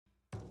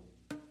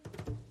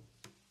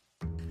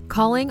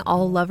Calling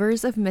all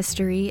lovers of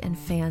mystery and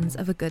fans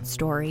of a good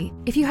story.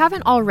 If you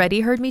haven't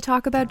already heard me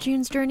talk about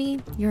June's Journey,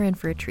 you're in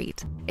for a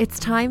treat. It's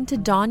time to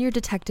don your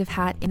detective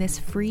hat in this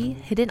free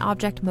hidden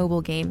object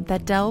mobile game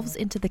that delves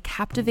into the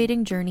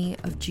captivating journey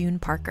of June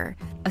Parker,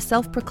 a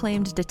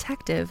self-proclaimed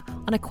detective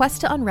on a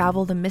quest to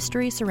unravel the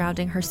mystery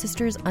surrounding her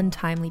sister's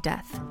untimely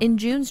death. In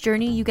June's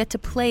Journey, you get to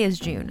play as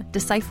June,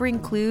 deciphering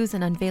clues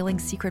and unveiling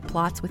secret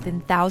plots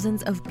within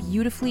thousands of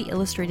beautifully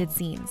illustrated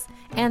scenes.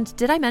 And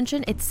did I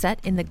mention it's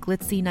set in the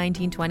glitzy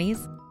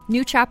 1920s?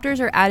 New chapters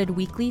are added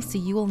weekly, so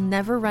you will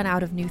never run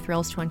out of new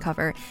thrills to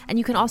uncover, and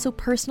you can also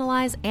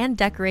personalize and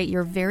decorate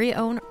your very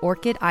own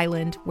Orchid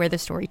Island where the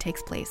story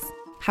takes place.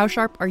 How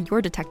sharp are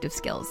your detective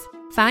skills?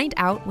 Find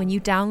out when you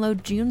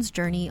download June's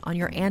Journey on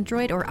your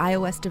Android or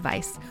iOS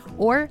device,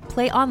 or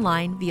play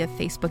online via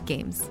Facebook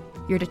Games.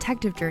 Your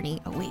detective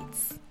journey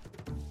awaits.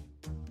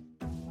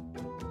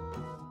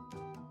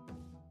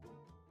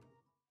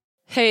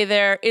 Hey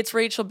there, it's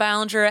Rachel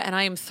Ballinger, and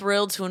I am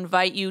thrilled to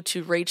invite you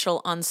to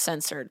Rachel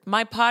Uncensored,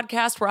 my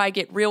podcast where I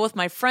get real with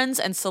my friends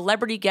and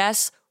celebrity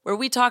guests, where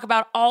we talk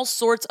about all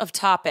sorts of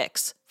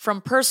topics. From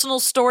personal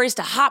stories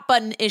to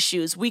hot-button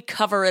issues, we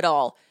cover it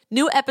all.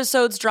 New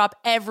episodes drop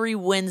every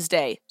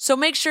Wednesday, so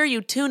make sure you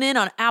tune in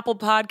on Apple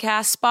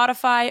Podcasts,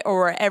 Spotify,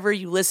 or wherever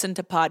you listen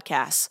to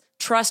podcasts.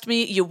 Trust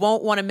me, you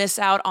won't want to miss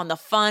out on the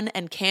fun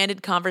and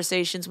candid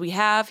conversations we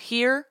have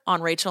here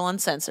on Rachel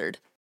Uncensored.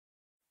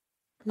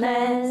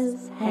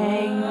 Let's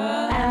hang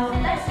out.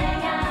 Let's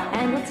hang out.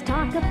 And let's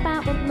talk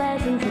about what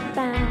legends have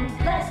found.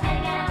 Let's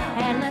hang out.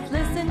 And let's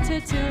listen to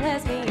two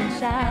lesbians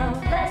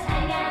shout. Let's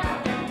hang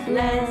out.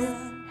 Let's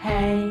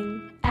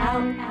hang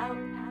out.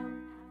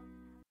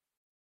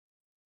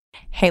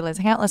 Hey, Let's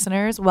Hang Out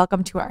listeners,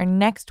 welcome to our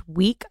next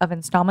week of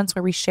installments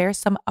where we share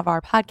some of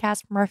our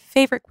podcasts from our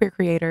favorite queer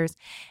creators.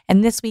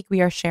 And this week we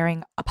are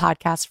sharing a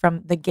podcast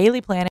from the Gayly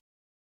Planet,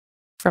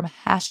 from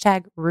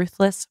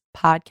 #Ruthless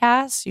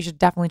Podcasts. You should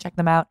definitely check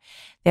them out.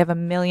 They have a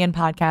million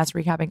podcasts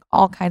recapping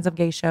all kinds of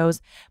gay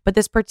shows, but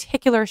this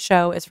particular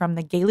show is from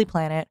the Gayly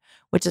Planet,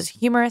 which is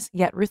humorous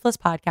yet ruthless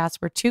podcast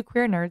where two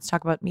queer nerds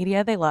talk about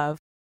media they love.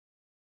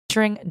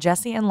 Featuring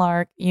Jesse and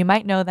Lark. You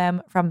might know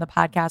them from the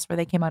podcast where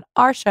they came on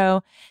our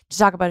show to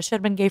talk about It Should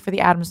Have Been Gay for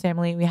the Addams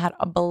Family. We had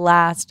a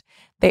blast.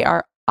 They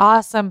are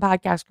awesome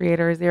podcast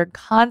creators. They are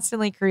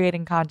constantly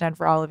creating content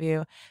for all of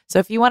you. So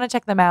if you want to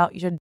check them out,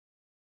 you should.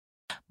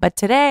 But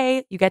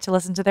today you get to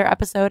listen to their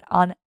episode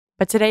on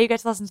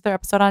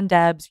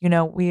D.E.B.S. You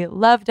know, we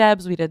love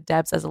D.E.B.S. We did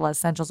D.E.B.S. as a Les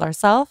Essentials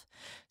ourselves.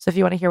 So if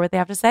you want to hear what they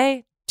have to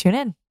say, tune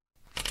in.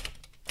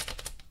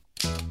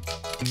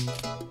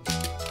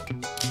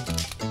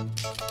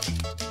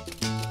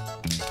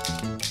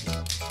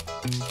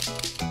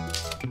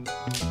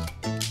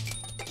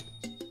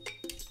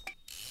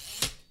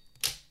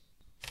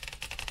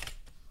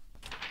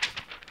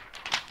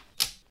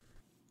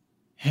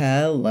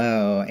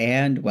 Hello,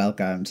 and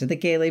welcome to the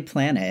Gayly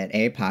Planet,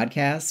 a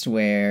podcast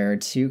where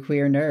two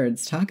queer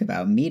nerds talk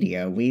about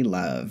media we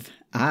love.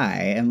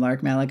 I am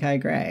Lark Malachi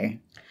Gray.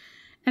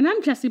 And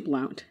I'm Jessie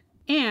Blount.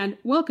 And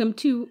welcome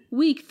to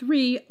week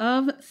 3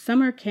 of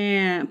summer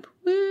camp.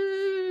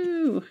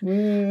 Woo!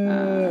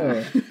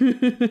 Woo!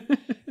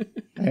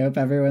 I hope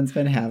everyone's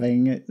been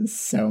having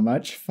so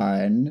much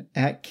fun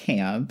at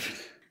camp.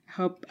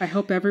 I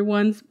hope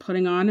everyone's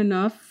putting on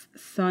enough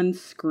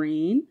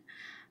sunscreen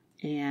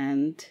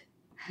and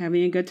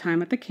having a good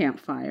time at the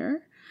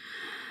campfire.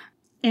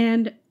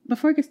 And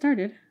before we get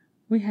started,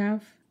 we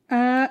have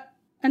an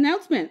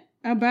announcement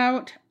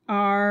about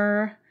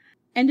our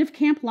end of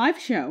camp live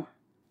show.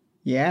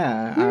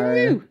 Yeah, Woo!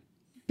 Our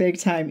big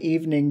time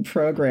evening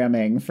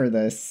programming for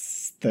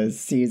this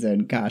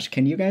season. Gosh,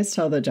 can you guys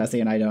tell that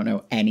Jesse and I don't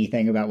know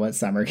anything about what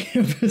summer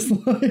camp is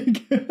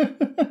like?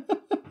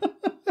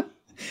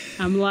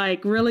 I'm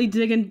like really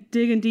digging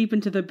deep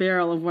into the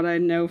barrel of what I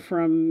know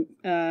from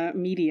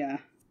media.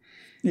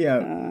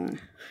 Yeah.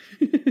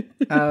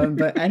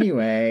 But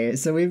anyway,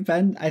 so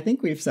I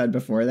think we've said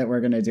before that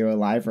we're going to do a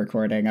live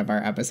recording of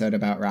our episode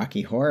about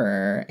Rocky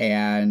Horror,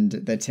 and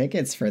the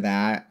tickets for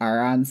that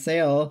are on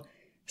sale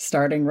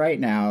starting right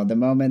now, the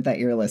moment that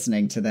you're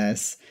listening to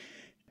this.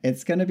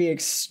 It's going to be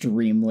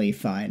extremely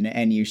fun,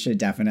 and you should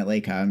definitely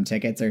come.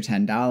 Tickets are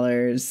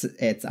 $10.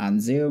 It's on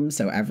Zoom,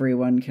 so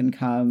everyone can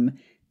come.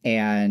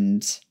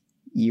 And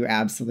you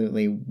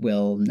absolutely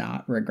will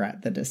not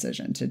regret the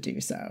decision to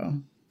do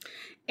so.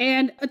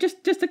 And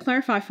just to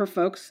clarify for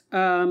folks,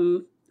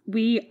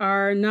 we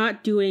are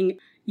not doing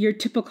your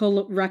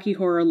typical Rocky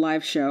Horror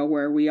live show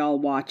where we all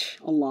watch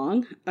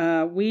along.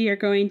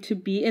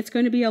 It's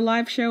going to be a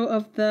live show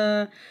of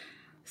the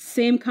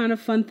same kind of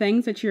fun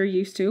things that you're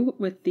used to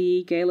with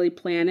the Gayly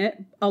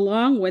Planet,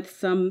 along with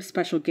some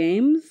special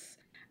games.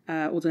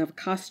 We'll have a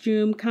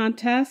costume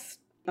contest.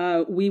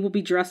 We will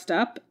be dressed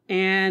up,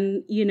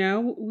 and, you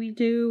know, we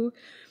do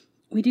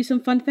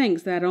some fun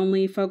things that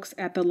only folks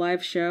at the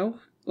live show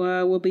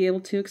will be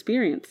able to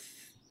experience.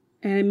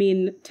 And I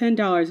mean,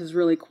 $10 is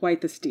really quite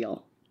the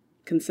steal,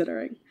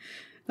 considering.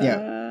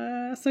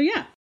 Yeah. So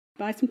yeah,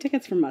 buy some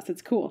tickets from us.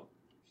 It's cool.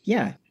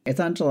 Yeah. It's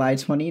on July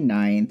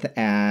 29th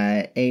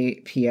at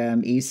 8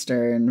 p.m.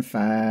 Eastern,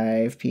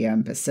 5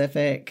 p.m.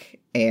 Pacific.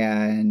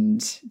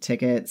 And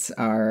tickets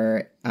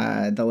are,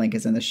 the link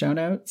is in the show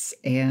notes.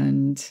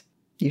 And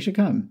you should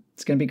come.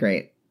 It's going to be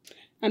great.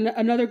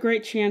 Another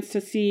great chance to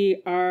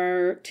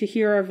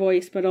hear our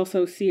voice, but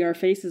also see our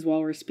faces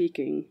while we're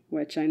speaking,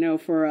 which I know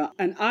for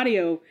an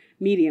audio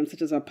medium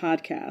such as a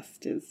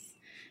podcast is,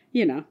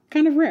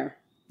 kind of rare.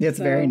 It's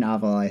very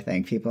novel, I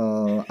think.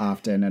 People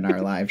often in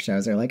our live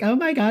shows are like, oh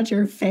my God,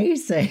 your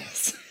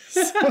faces.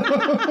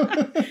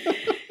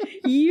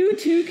 You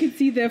too can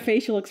see the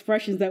facial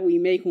expressions that we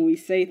make when we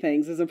say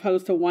things, as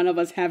opposed to one of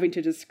us having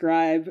to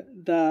describe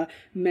the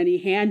many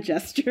hand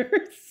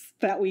gestures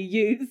that we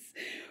use.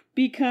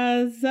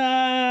 Because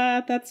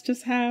that's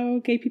just how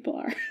gay people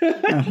are.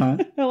 Uh-huh.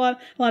 a lot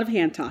of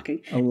hand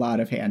talking. A lot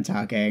of hand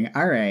talking.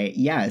 All right.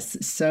 Yes.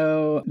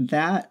 So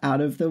that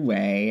out of the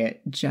way,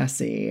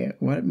 Jessie,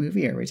 what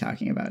movie are we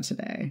talking about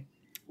today?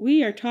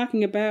 We are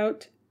talking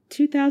about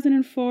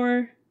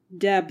 2004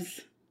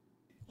 D.E.B.S.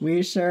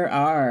 We sure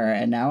are.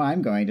 And now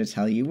I'm going to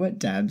tell you what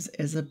D.E.B.S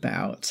is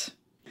about.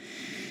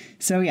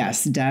 So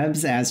yes,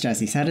 D.E.B.S, as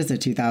Jessie said, is a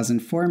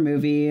 2004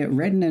 movie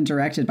written and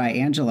directed by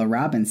Angela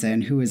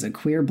Robinson, who is a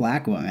queer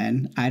Black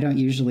woman. I don't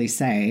usually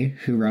say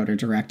who wrote or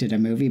directed a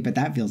movie, but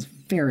that feels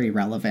very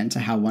relevant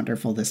to how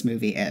wonderful this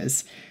movie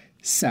is.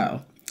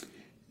 So,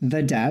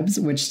 the D.E.B.S,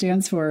 which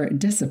stands for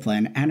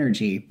Discipline,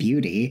 Energy,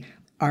 Beauty,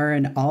 are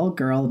an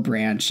all-girl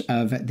branch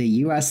of the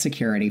U.S.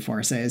 security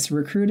forces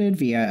recruited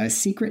via a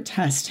secret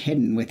test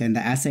hidden within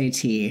the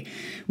SAT,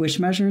 which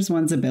measures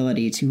one's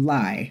ability to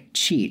lie,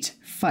 cheat,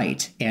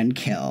 fight, and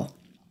kill.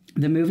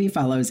 The movie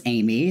follows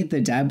Amy, the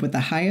D.E.B with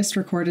the highest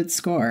recorded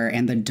score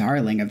and the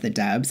darling of the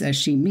D.E.B.S, as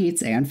she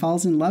meets and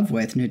falls in love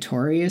with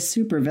notorious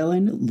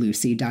supervillain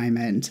Lucy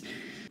Diamond.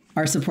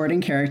 Our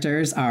supporting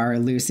characters are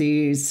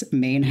Lucy's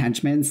main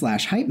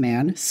henchman/hype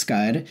man,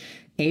 Scud,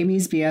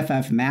 Amy's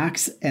BFF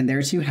Max, and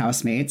their two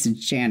housemates,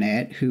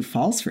 Janet, who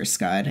falls for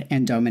Scud,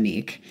 and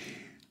Dominique.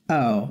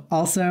 Oh,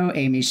 also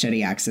Amy's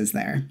shitty ex is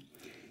there.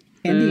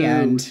 In the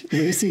end,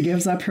 Lucy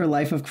gives up her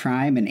life of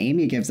crime and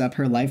Amy gives up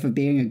her life of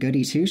being a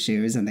goody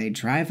two-shoes, and they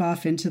drive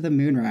off into the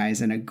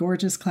moonrise in a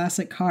gorgeous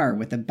classic car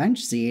with a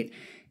bench seat.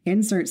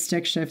 Insert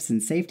stick shifts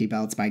and safety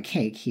belts by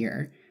Cake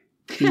here.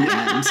 The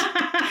end.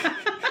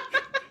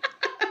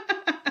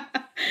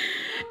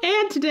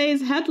 And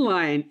today's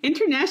headline: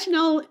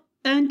 International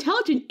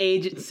Intelligence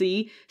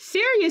Agency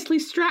seriously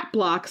strap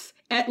blocks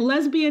at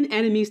lesbian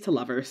enemies to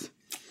lovers.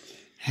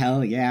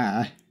 Hell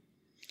yeah.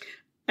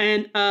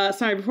 And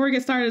sorry, before we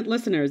get started,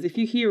 listeners, if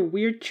you hear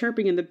weird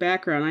chirping in the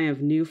background, I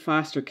have new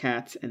foster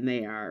cats and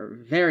they are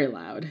very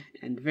loud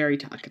and very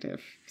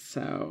talkative.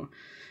 So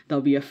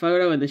there'll be a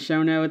photo in the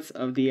show notes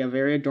of the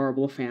very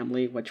adorable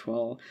family, which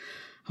will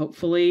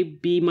hopefully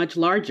be much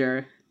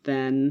larger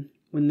than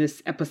when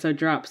this episode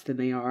drops than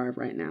they are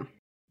right now.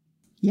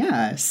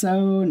 Yeah,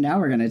 so now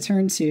we're going to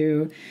turn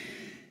to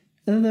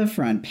the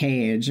front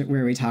page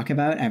where we talk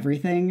about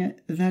everything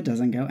that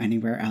doesn't go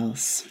anywhere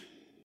else.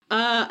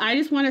 I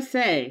just want to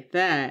say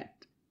that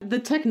the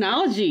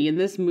technology in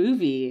this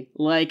movie,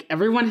 like,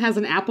 everyone has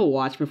an Apple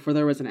Watch before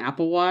there was an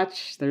Apple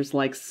Watch. There's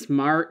like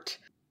smart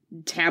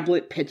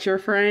tablet picture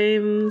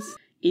frames,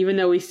 even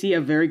though we see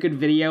a very good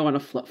video on a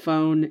flip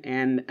phone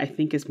and I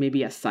think it's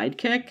maybe a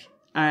Sidekick.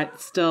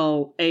 It's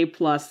still A+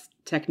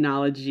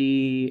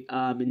 technology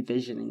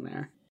envisioning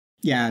there.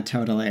 Yeah,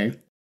 totally.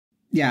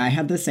 Yeah, I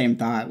had the same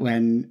thought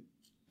when,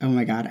 oh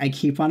my God, I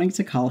keep wanting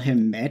to call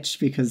him Mitch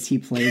because he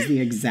plays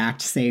the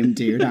exact same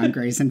dude on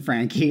Grace and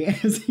Frankie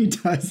as he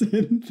does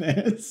in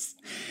this.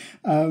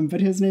 But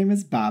his name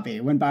is Bobby.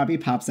 When Bobby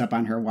pops up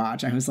on her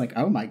watch, I was like,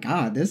 oh my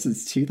God, this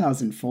is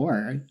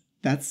 2004.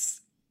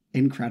 That's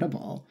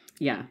incredible.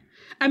 Yeah.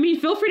 I mean,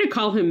 feel free to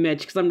call him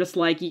Mitch, because I'm just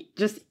like,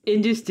 just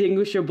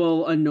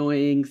indistinguishable,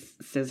 annoying,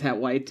 cishet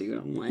white dude.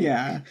 I'm like,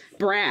 yeah,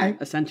 Brad,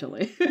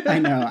 essentially. I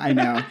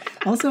know.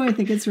 Also, I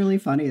think it's really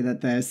funny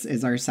that this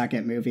is our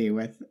second movie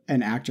with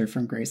an actor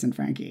from Grace and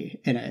Frankie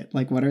in it.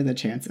 Like, what are the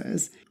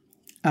chances?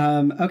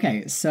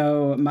 Okay,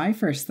 so my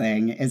first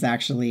thing is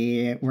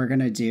actually, we're going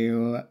to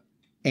do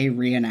a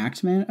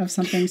reenactment of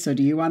something. So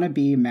do you want to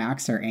be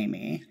Max or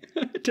Amy?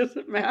 It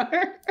doesn't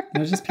matter.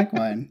 No, just pick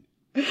one.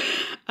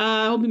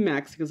 I'll be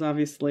Max, because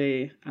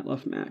obviously I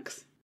love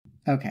Max.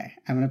 Okay,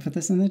 I'm going to put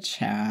this in the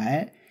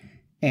chat.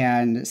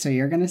 And so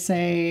you're going to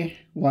say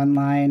one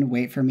line,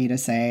 wait for me to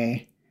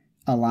say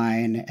a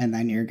line, and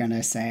then you're going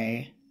to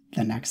say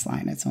the next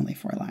line. It's only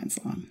 4 lines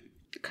long.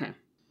 Okay.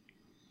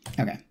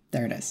 Okay,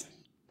 there it is.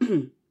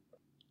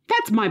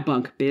 That's my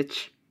bunk,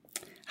 bitch.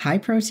 High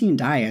protein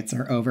diets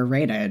are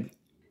overrated.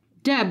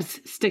 D.E.B.S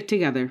stick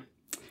together.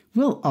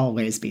 We'll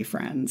always be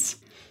friends.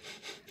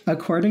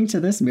 According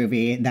to this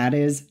movie, that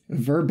is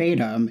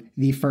verbatim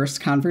the first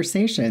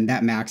conversation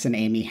that Max and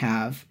Amy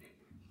have.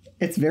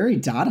 It's very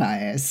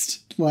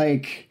Dadaist.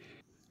 Like,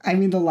 I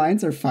mean, the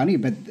lines are funny,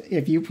 but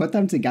if you put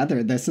them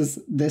together, this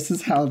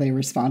is how they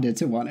responded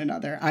to one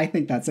another. I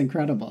think that's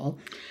incredible.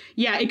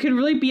 Yeah, it could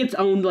really be its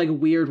own, like,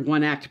 weird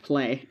one-act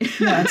play.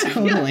 Yeah,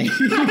 totally.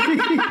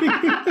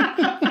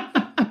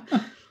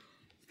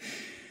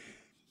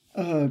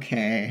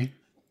 Okay.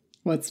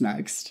 What's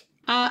next?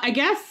 I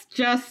guess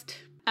just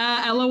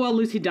LOL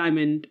Lucy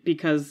Diamond,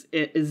 because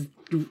it is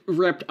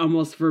ripped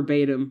almost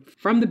verbatim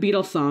from the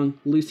Beatles song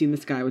Lucy in the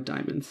Sky with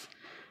Diamonds.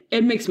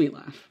 It makes me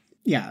laugh.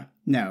 Yeah,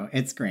 no,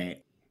 it's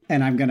great.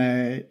 And I'm going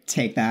to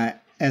take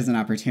that as an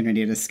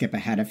opportunity to skip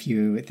ahead a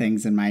few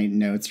things in my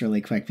notes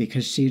really quick,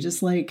 because she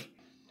just like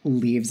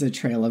leaves a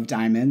trail of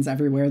diamonds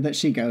everywhere that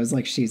she goes,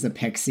 like she's a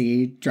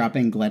pixie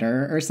dropping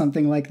glitter or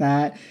something like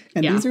that.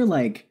 And these are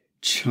like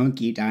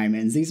chunky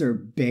diamonds. These are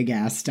big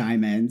ass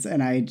diamonds.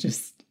 And I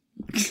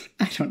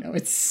don't know.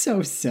 It's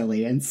so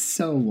silly and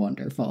so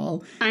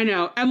wonderful. I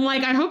know. I'm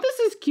like, I hope this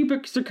is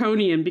cubic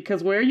zirconian,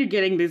 because where are you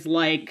getting these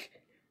like,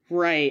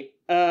 right.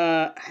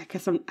 I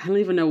guess I don't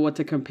even know what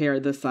to compare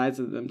the size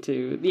of them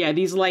to. Yeah,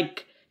 these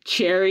like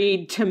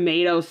cherry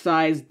tomato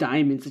sized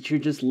diamonds that you're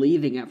just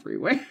leaving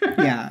everywhere.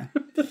 Yeah.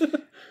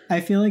 I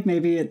feel like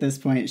maybe at this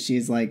point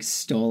she's like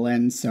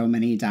stolen so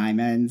many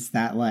diamonds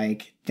that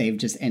like they've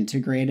just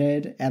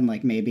integrated, and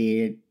like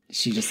maybe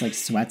she just like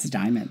sweats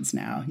diamonds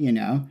now, you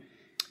know?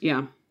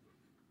 Yeah.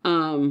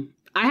 I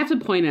have to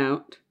point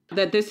out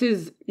that this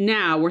is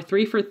now we're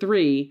 3 for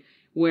 3,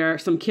 where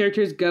some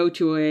characters go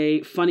to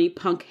a funny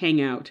punk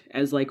hangout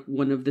as like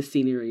one of the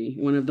scenery,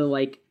 one of the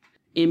like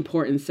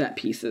important set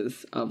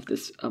pieces of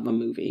a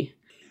movie.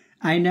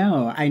 I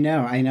know. I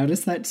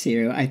noticed that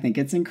too. I think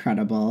it's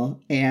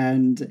incredible.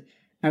 And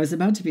I was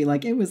about to be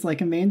like, it was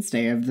like a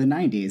mainstay of the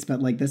 90s,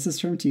 but like this is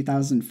from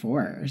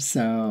 2004.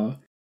 So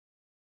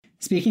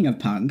speaking of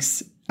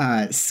punks,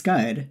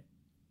 Scud,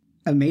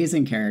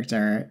 amazing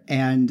character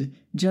and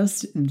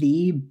just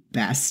the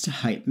best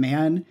hype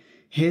man.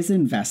 His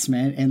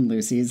investment in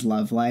Lucy's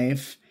love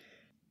life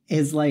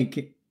is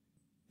like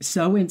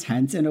so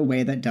intense in a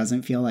way that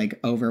doesn't feel like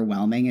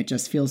overwhelming. It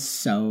just feels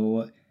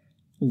so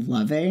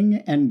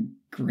loving and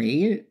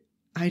great.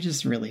 I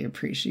just really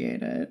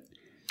appreciate it.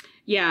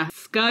 Yeah,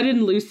 Scud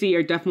and Lucy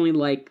are definitely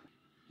like,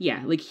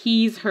 yeah, like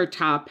he's her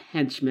top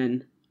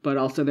henchman, but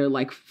also they're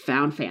like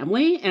found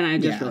family. And I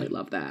just really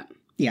love that.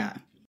 Yeah.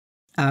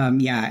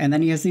 And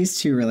then he has these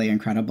two really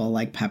incredible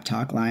like pep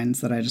talk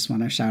lines that I just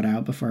want to shout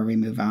out before we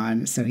move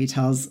on. So he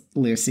tells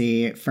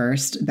Lucy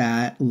first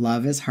that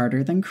love is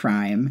harder than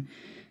crime.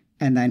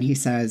 And then he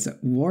says,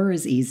 war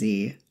is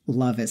easy,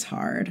 love is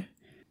hard.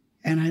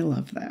 And I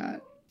love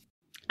that.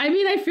 I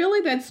mean, I feel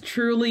like that's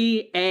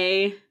truly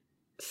A,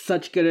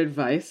 such good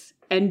advice.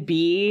 And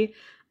B,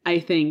 I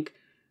think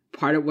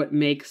part of what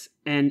makes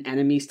an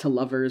enemies to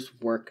lovers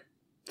work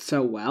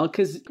so well.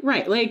 Because,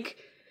 right, like,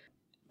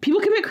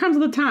 people commit crimes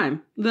all the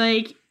time.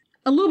 Like,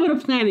 a little bit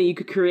of planning, you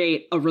could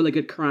create a really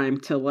good crime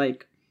to,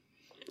 like,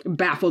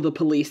 baffle the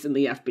police and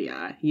the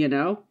FBI, you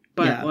know?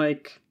 But,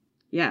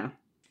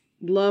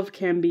 love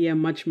can be a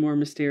much more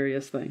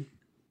mysterious thing.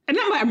 And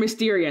not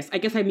mysterious, I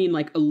guess I mean,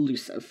 like,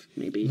 elusive,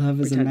 maybe.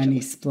 Love is a many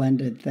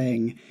splendid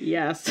thing.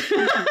 Yes.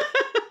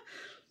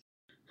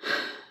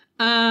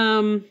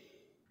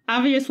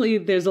 Obviously,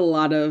 there's a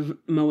lot of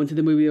moments in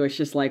the movie where it's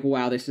just like,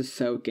 wow, this is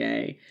so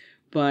gay.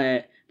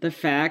 But the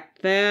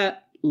fact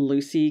that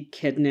Lucy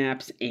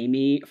kidnaps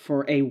Amy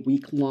for a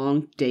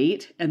week-long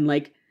date and,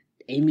 like,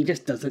 Amy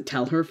just doesn't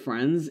tell her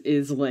friends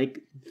is, like,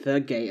 the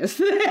gayest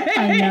thing.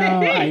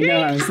 I know.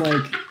 I was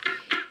like,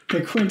 the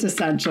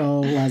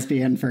quintessential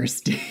lesbian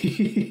first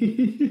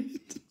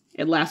date.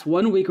 It lasts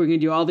 1 week. We're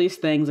going to do all these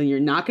things, and you're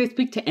not going to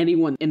speak to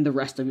anyone in the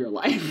rest of your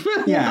life.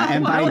 Yeah,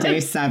 and by day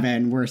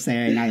 7, we're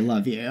saying, I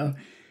love you.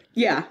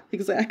 Yeah,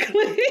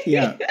 exactly.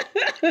 Yeah.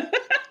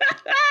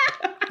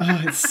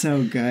 Oh, it's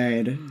so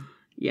good.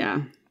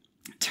 Yeah.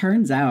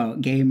 Turns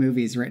out gay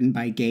movies written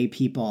by gay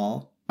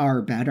people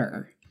are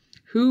better.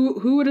 Who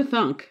would have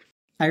thunk?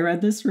 I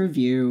read this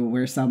review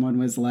where someone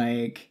was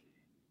like,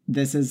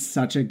 this is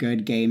such a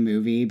good gay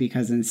movie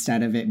because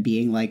instead of it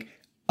being like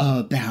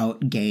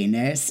about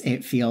gayness,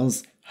 it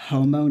feels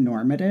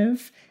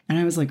homonormative. And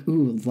I was like,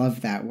 ooh,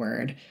 love that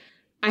word.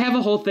 I have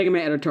a whole thing in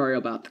my editorial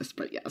about this,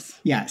 but yes.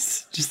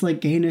 Yes. Just like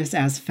gayness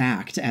as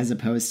fact as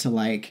opposed to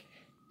like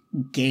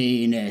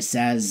gayness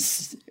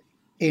as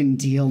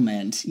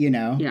endealment, you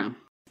know? Yeah.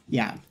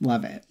 Yeah.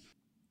 Love it.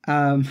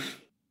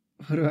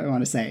 What do I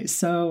want to say?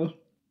 So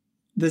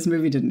this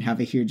movie didn't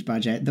have a huge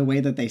budget. The way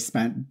that they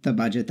spent the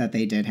budget that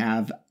they did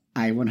have,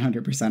 I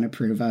 100%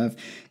 approve of.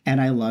 And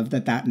I love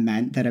that that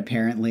meant that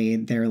apparently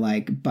their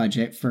like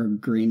budget for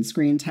green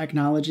screen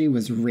technology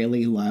was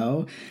really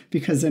low,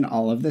 because in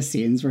all of the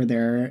scenes where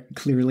they're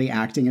clearly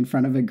acting in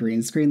front of a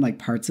green screen, like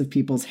parts of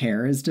people's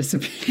hair is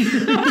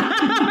disappearing.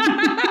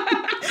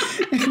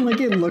 And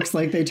like it looks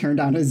like they turned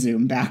on a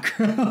Zoom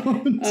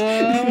background.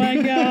 Oh my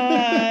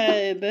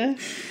God.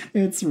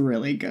 It's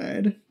really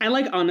good. I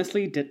like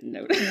honestly didn't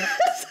notice.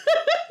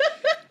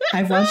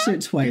 I've watched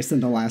it twice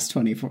in the last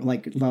 24,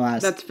 like the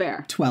last That's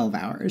fair. 12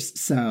 hours.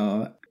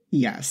 So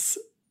yes,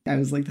 I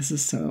was like, this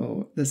is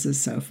so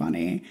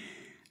funny.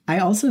 I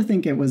also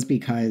think it was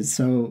because,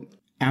 so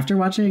after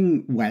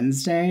watching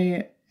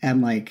Wednesday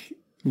and like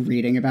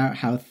reading about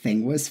how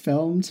Thing was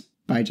filmed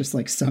by just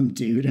like some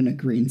dude in a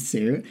green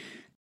suit,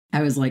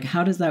 I was like,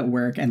 how does that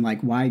work? And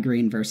like, why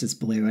green versus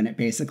blue? And it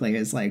basically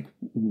is like,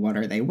 what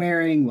are they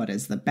wearing? What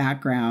is the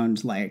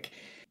background? Like,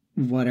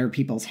 what are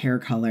people's hair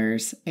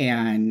colors?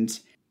 And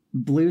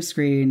blue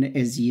screen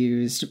is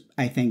used,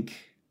 I think,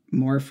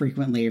 more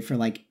frequently for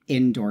like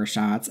indoor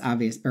shots,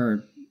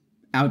 or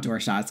outdoor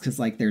shots, because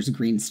like there's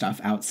green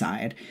stuff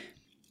outside.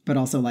 But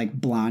also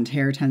like blonde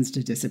hair tends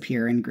to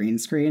disappear in green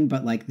screen,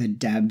 but like the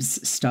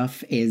D.E.B.S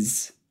stuff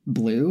is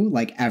blue.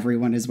 Like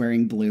everyone is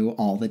wearing blue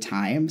all the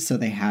time. So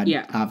they had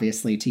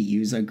obviously to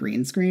use a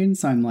green screen.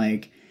 So I'm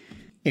like,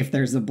 if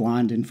there's a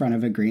blonde in front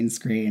of a green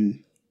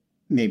screen,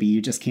 maybe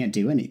you just can't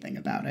do anything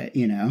about it,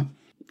 you know?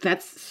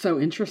 That's so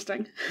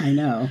interesting. I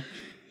know.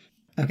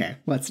 Okay,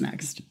 what's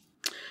next?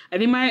 I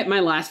think my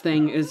last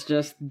thing is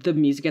just the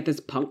music at this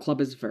punk club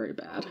is very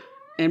bad.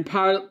 And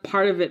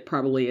part of it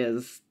probably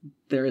is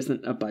there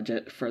isn't a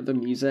budget for the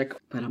music,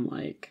 but I'm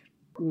like,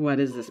 what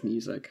is this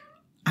music?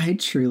 I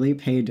truly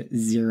paid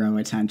zero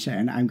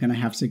attention. I'm going to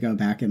have to go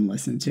back and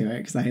listen to it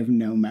because I have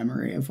no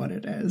memory of what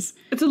it is.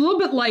 It's a little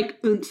bit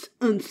like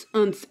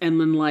unce, and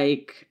then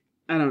like,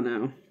 I don't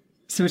know.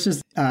 So it's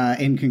just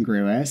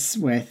incongruous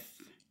with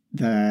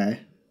the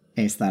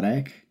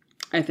aesthetic?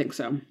 I think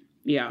so.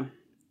 Yeah.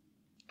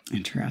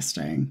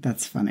 Interesting.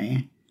 That's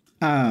funny.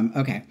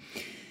 Okay.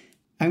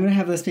 I'm going to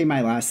have this be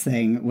my last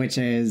thing, which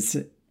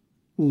is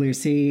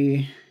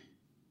Lucy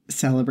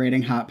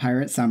celebrating Hot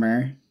Pirate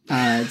Summer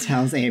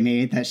tells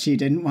Amy that she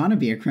didn't want to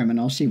be a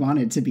criminal. She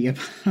wanted to be a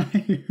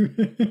pirate.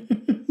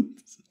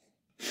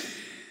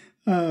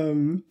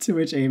 To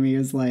which Amy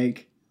is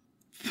like,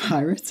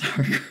 pirates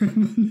are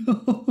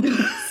criminals.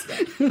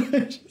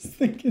 I just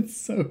think it's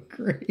so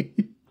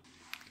great.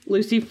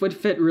 Lucy would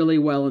fit really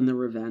well in The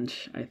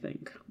Revenge, I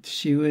think.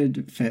 She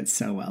would fit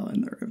so well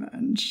in The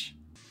Revenge.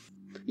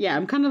 Yeah,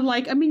 I'm kind of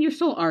like, I mean, you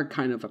still are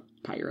kind of a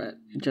pirate.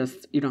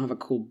 Just, you don't have a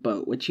cool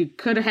boat, which you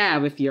could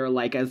have if you're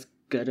like as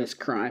good as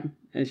crime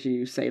as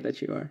you say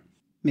that you are.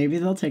 Maybe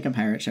they'll take a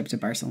pirate ship to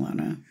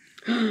Barcelona.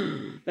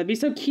 That'd be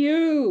so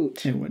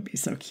cute. It would be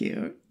so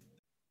cute.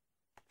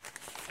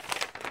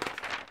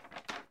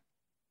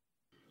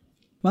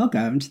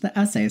 Welcome to the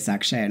essay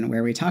section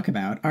where we talk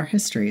about our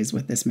histories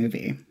with this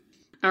movie.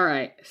 All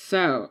right,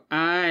 so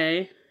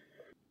I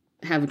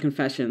have a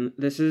confession.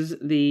 This is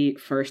the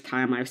first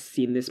time I've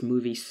seen this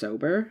movie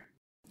sober.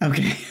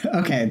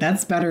 Okay,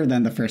 that's better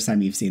than the first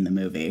time you've seen the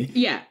movie.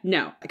 Yeah,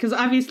 no, because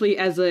obviously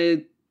as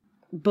a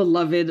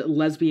beloved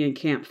lesbian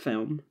camp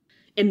film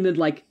in the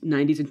like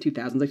 90s and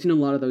 2000s, I've seen a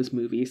lot of those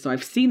movies. So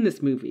I've seen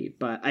this movie,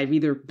 but I've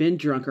either been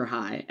drunk or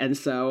high. And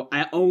so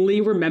I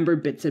only remember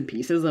bits and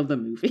pieces of the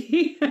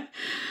movie.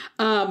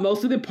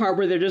 Mostly the part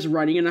where they're just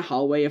running in a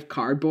hallway of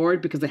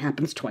cardboard because it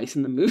happens twice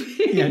in the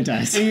movie. Yeah, it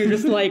does. And you're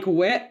just like,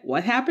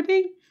 what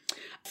happening?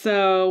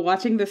 So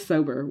watching this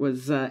sober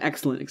was an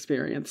excellent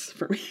experience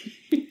for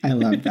me. I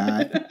love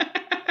that.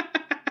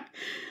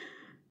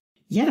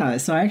 Yeah,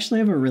 so I actually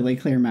have a really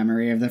clear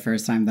memory of the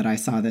first time that I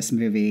saw this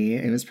movie.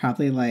 It was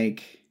probably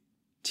like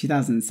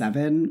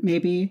 2007,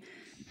 maybe.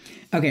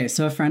 Okay,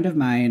 so a friend of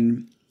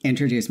mine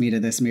introduced me to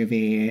this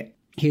movie.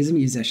 He's a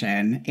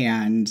musician,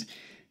 and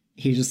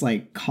he just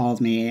like called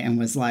me and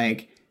was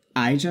like,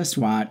 I just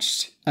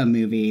watched a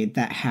movie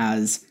that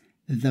has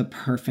the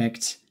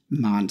perfect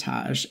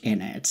montage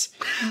in it.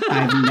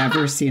 I've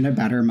never seen a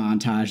better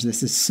montage.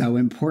 This is so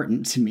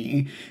important to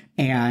me.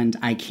 And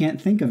I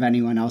can't think of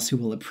anyone else who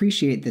will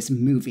appreciate this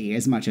movie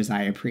as much as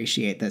I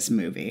appreciate this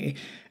movie.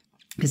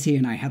 Because he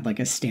and I had like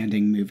a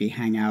standing movie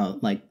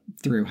hangout like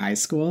through high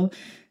school.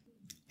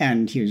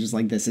 And he was just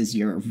like, this is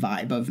your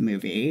vibe of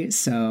movie.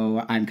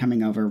 So I'm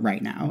coming over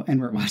right now.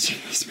 And we're watching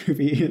this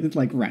movie,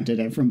 like rented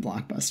it from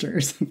Blockbuster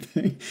or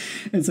something.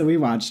 And so we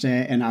watched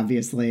it. And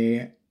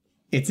obviously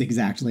it's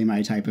exactly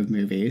my type of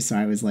movie. So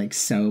I was like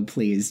so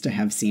pleased to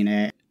have seen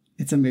it.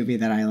 It's a movie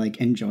that I like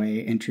enjoy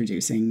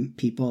introducing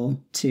people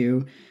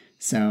to.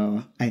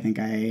 So I think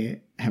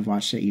I have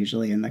watched it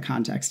usually in the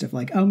context of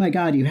like, oh my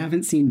God, you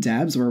haven't seen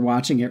D.E.B.S? We're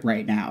watching it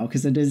right now.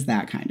 Because it is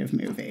that kind of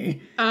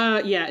movie.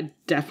 Yeah, it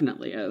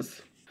definitely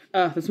is.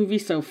 This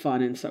movie's so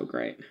fun and so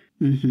great.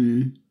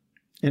 Mm-hmm.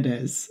 It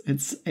is.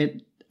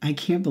 I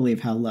can't believe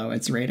how low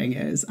its rating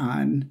is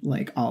on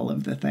like all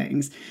of the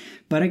things.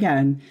 But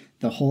again,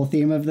 the whole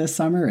theme of this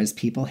summer is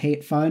people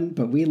hate fun,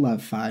 but we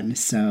love fun.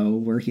 So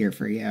we're here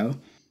for you.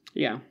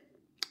 Yeah,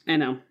 I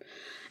know.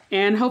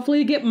 And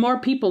hopefully get more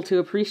people to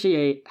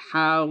appreciate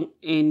how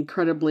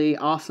incredibly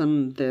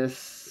awesome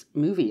this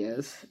movie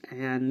is.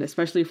 And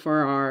especially for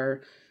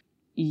our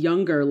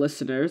younger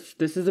listeners,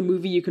 this is a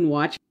movie you can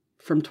watch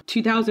from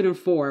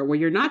 2004 where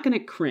you're not going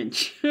to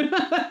cringe.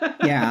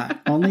 Yeah,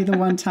 only the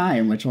one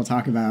time, which we'll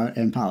talk about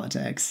in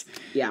politics.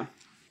 Yeah.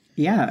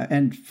 Yeah,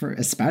 and for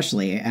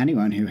especially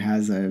anyone who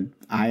has a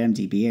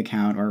IMDb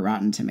account or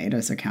Rotten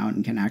Tomatoes account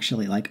and can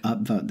actually like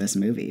upvote this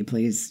movie,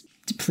 please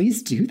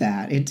do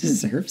that. It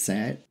deserves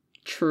it.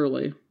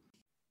 Truly.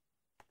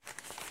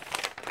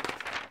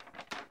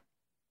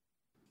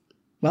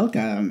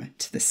 Welcome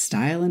to the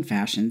style and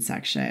fashion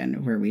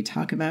section where we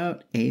talk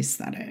about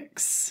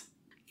aesthetics.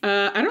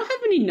 I don't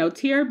have any notes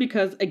here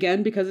because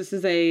this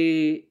is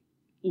a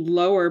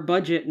lower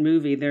budget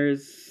movie.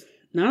 There's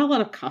not a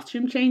lot of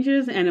costume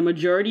changes, and a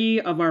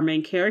majority of our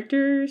main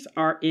characters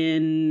are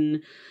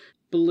in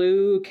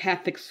blue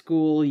Catholic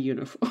school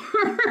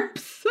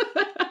uniforms.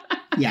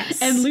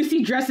 Yes. And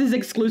Lucy dresses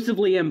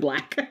exclusively in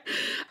black.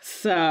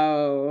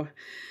 So,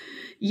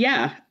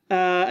 yeah.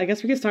 I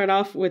guess we can start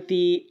off with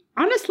the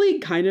honestly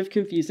kind of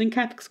confusing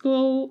Catholic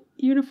school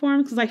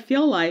uniforms, because I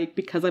feel like,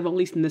 because I've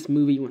only seen this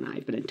movie when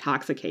I've been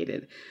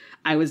intoxicated,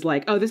 I was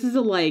like, oh, this is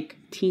a like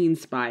teen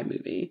spy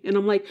movie. And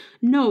I'm like,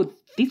 no,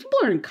 these people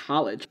are in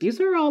college. These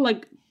are all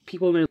like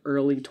people in their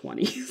early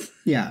 20s.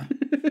 Yeah.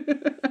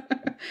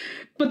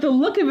 But the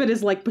look of it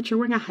is like, but you're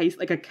wearing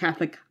a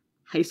Catholic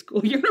high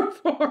school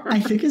uniform. I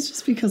think it's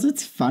just because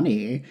it's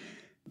funny.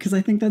 Because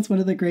I think that's one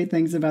of the great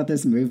things about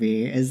this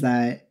movie is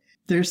that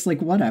there's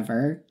like,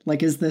 whatever.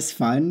 Like, is this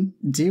fun?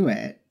 Do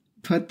it.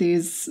 Put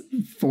these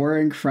 4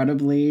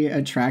 incredibly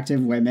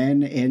attractive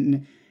women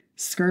in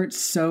skirts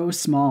so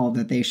small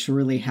that they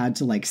surely had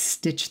to like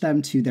stitch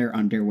them to their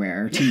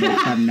underwear to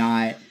make them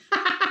not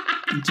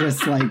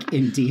just like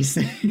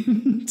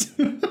indecent.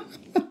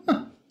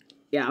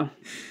 Yeah.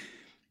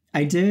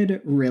 I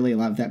did really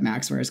love that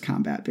Max wears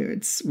combat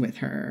boots with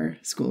her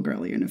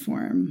schoolgirl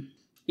uniform.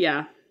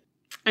 Yeah.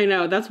 I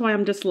know. That's why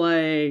I'm just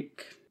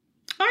like,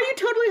 are you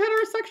totally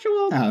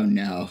heterosexual? Oh,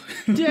 no.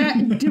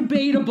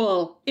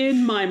 Debatable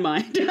in my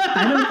mind.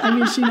 I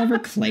mean, she never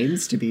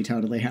claims to be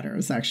totally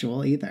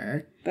heterosexual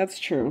either. That's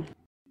true.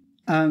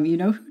 You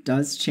know who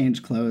does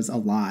change clothes a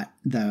lot,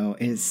 though,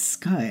 is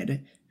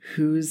Scud,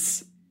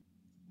 whose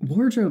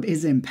wardrobe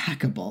is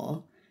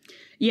impeccable.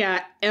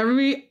 Yeah,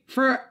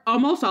 for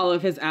almost all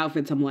of his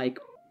outfits, I'm like,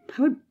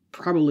 I would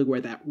probably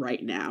wear that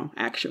right now,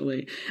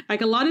 actually.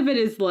 Like, a lot of it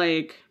is,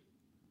 like,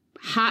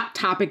 Hot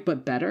Topic,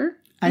 but better.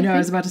 I know, I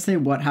was about to say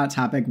what Hot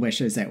Topic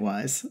wishes it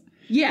was.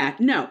 Yeah,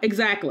 no,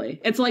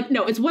 exactly. It's like,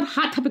 no, it's what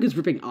Hot Topic is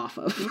ripping off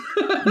of.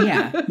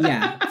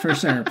 Yeah, for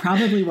sure.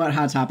 Probably what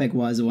Hot Topic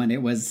was when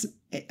it was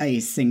a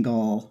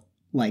single,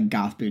 like,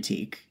 goth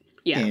boutique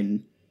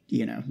in,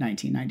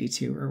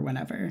 1992 or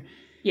whenever.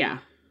 Yeah.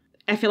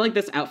 I feel like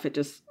this outfit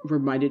just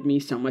reminded me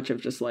so much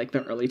of just like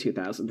the early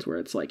 2000s, where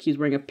it's like he's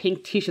wearing a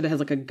pink t-shirt that has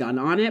like a gun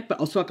on it, but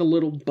also like a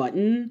little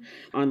button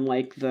on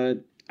like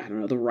the, I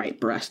don't know, the right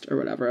breast or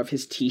whatever of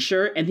his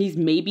t-shirt. And it's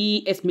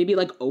maybe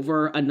like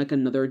over like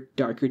another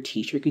darker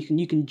t-shirt.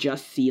 You can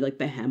just see like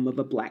the hem of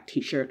a black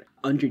t-shirt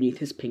underneath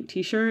his pink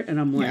t-shirt. And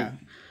I'm like,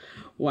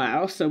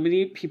 wow, so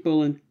many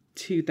people in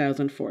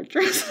 2004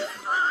 dress.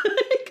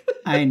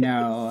 I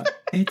know.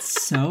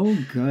 It's so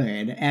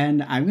good.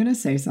 And I'm going to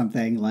say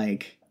something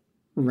like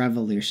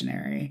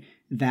revolutionary.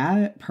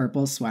 That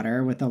purple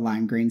sweater with the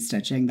lime green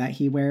stitching that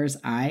he wears,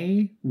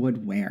 I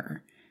would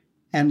wear.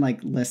 And like,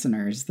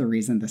 listeners, the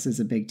reason this is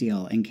a big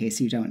deal, in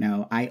case you don't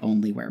know, I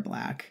only wear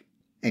black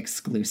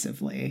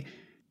exclusively.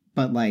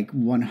 But like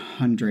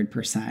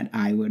 100%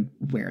 I would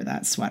wear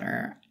that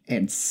sweater.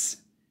 It's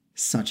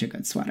such a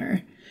good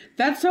sweater.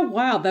 That's so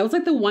wild. That was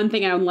like the one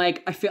thing I'm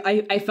like, I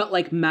felt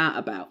like mad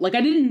about. Like,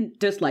 I didn't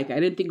dislike it. I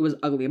didn't think it was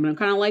ugly. I mean, I'm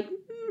kind of like,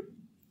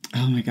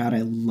 oh my God,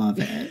 I love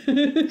it.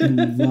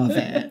 I love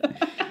it.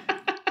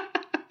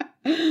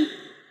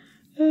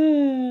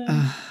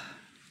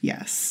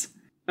 Yes.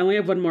 I only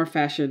have one more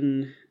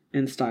fashion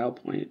and style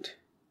point,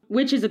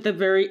 which is at the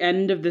very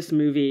end of this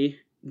movie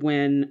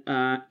when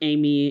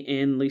Amy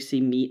and Lucy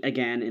meet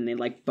again and they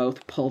like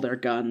both pull their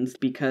guns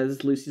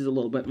because Lucy's a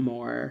little bit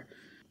more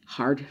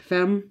hard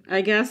femme,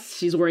 I guess.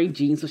 She's wearing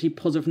jeans, so she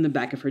pulls it from the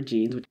back of her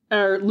jeans.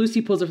 Or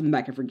Lucy pulls it from the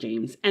back of her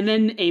jeans. And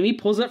then Amy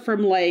pulls it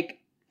from like,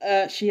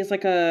 she has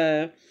like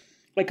a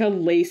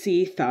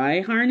lacy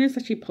thigh harness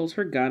that she pulls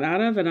her gun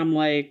out of. And I'm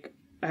like,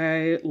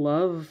 I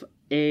love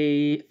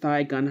a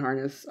thigh gun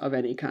harness of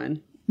any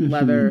kind. Mm-hmm.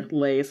 Leather,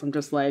 lace. I'm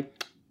just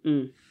like,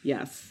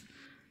 yes.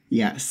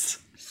 Yes.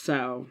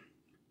 So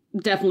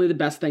definitely the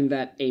best thing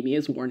that Amy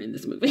has worn in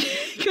this movie.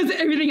 Because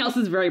everything else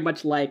is very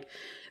much like,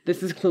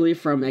 this is clearly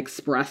from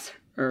Express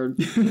or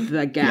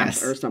The Gap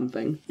yes. or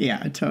something.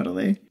 Yeah,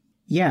 totally.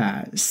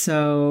 Yeah,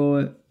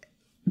 so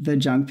the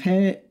junk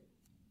pit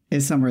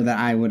is somewhere that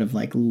I would have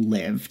like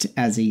lived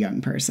as a young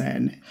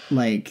person.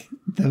 Like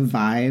the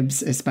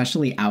vibes,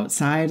 especially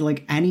outside,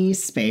 like any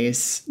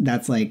space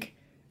that's like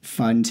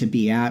fun to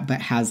be at,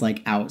 but has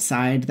like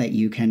outside that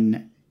you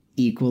can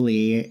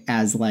equally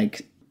as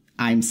like,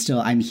 I'm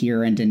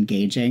here and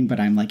engaging, but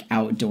I'm like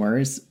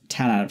outdoors,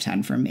 10 out of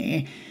 10 from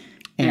me.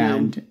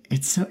 And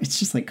it's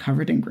just like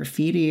covered in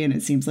graffiti and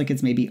it seems like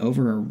it's maybe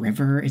over a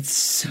river. It's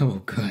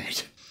so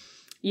good.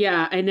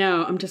 Yeah, I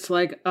know. I'm just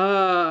like,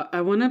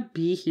 I want to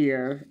be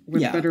here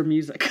with better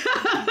music.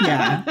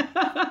 Yeah.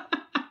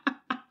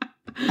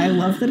 I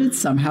love that it's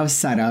somehow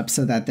set up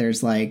so that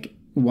there's like,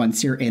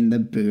 once you're in the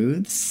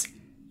booths,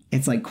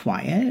 it's like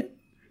quiet.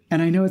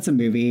 And I know it's a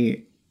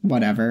movie,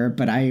 whatever,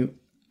 but I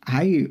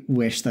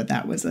wish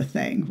that was a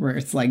thing where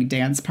it's like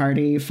dance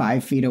party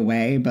 5 feet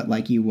away, but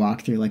like you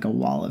walk through like a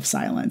wall of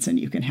silence and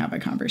you can have a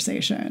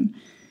conversation.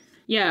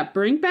 Yeah,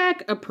 bring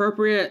back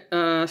appropriate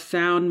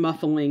sound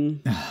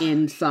muffling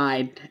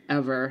inside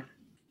ever.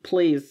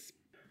 Please.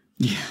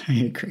 Yeah, I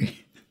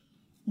agree.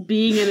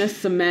 being in a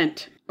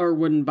cement or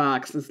wooden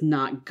box is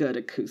not good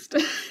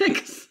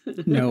acoustics.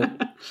 No.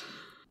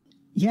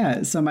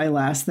 Yeah, so my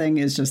last thing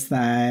is just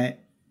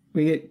that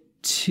we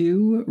get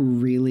 2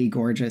 really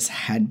gorgeous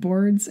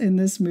headboards in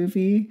this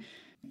movie.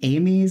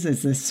 Amy's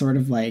is this sort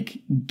of like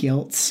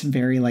gilt,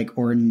 very like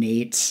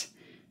ornate,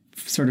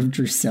 sort of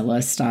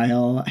Drusilla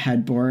style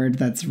headboard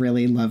that's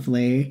really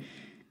lovely.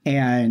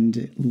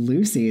 And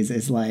Lucy's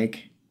is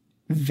like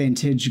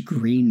vintage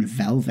green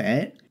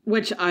velvet.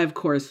 Which I, of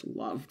course,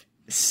 loved.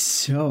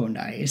 So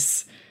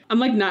nice. I'm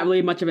like not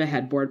really much of a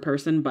headboard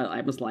person, but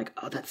I was like,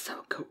 oh, that's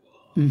so cool.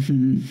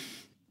 Mm-hmm.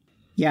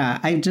 Yeah,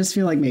 I just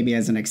feel like maybe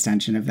as an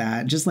extension of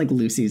that, just like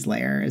Lucy's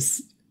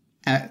layers,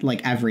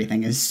 like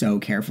everything is so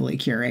carefully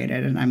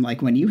curated. And I'm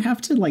like, when you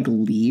have to like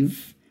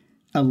leave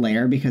a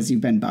layer because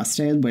you've been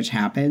busted, which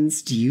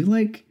happens, do you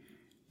like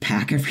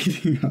pack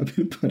everything up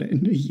and put it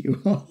in a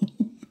U-Haul?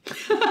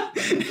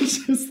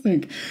 It's just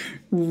like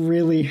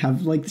really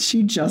like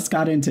she just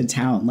got into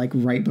town like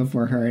right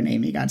before her and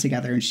Amy got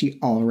together, and she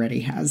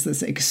already has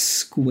this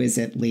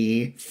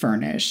exquisitely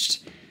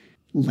furnished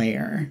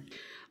layer.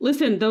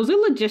 Listen, those are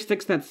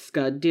logistics that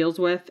Scud deals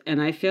with,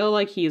 and I feel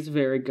like he is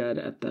very good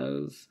at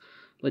those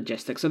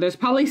logistics. So there's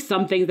probably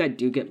some things that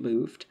do get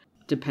moved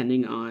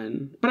depending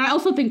on, but I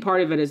also think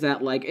part of it is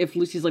that like if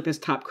Lucy's like this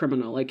top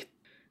criminal, like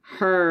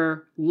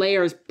her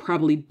layers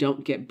probably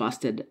don't get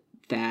busted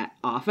that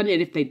often,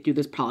 and if they do,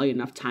 there's probably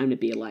enough time to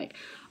be like,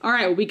 all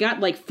right, well, we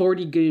got like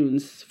 40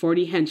 goons,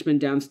 40 henchmen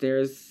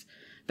downstairs.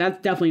 That's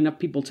definitely enough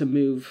people to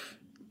move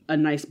a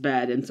nice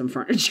bed and some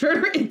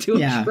furniture into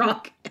a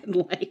truck, and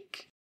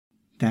like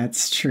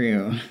that's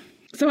true.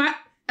 So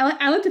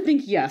I like to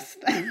think yes,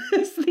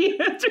 that's the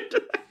answer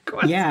to that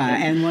question. Yeah,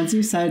 and once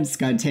you said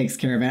Scud takes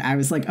care of it, I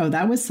was like, oh,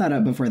 that was set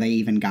up before they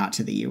even got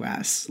to the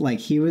US. Like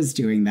he was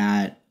doing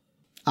that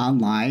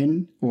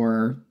online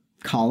or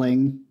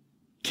calling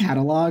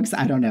catalogs,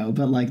 I don't know,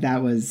 but like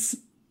that was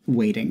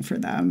waiting for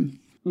them.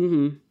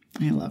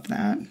 Mm-hmm. I love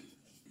that.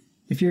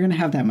 If you're gonna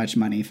have that much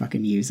money,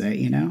 fucking use it,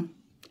 you know?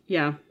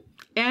 Yeah.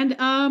 And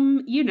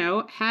you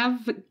know,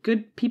 have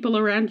good people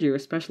around you,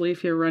 especially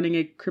if you're running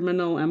a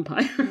criminal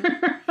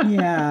empire.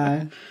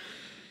 Yeah.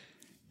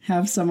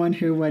 Have someone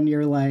who, when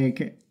you're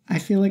like, I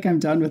feel like I'm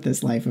done with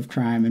this life of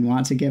crime and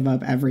want to give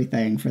up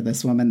everything for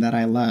this woman that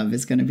I love,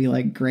 is going to be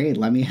like, great,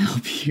 let me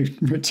help you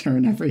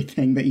return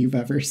everything that you've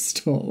ever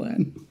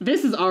stolen.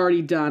 This is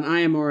already done.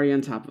 I am already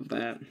on top of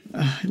that.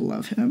 I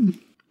love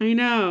him. I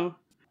know.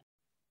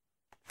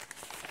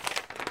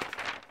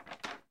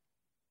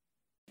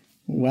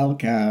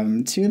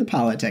 Welcome to the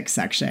politics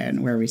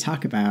section, where we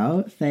talk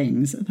about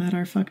things that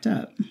are fucked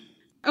up.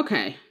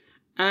 Okay.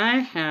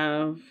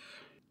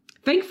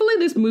 Thankfully,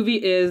 this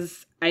movie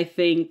is, I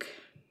think,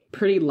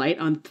 pretty light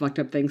on fucked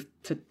up things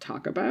to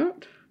talk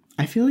about.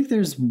 I feel like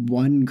there's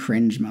one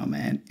cringe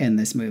moment in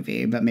this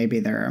movie, but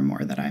maybe there are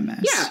more that I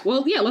missed. Yeah,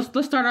 well, yeah, let's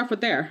start off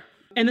with there.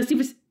 And let's see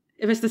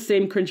if it's the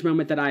same cringe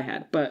moment that I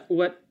had. But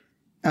what?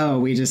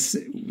 Oh,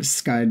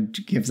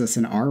 Scud gives us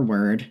an R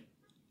word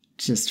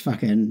just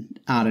fucking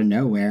out of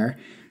nowhere,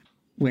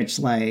 which,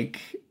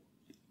 like,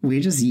 we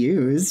just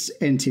used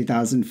in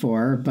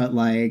 2004, but,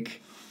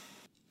 like,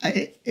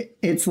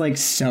 it's, like,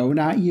 so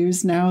not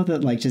used now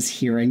that, like, just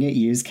hearing it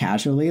used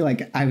casually,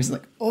 like, I was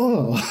like,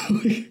 oh,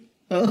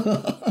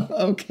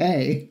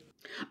 okay.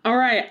 All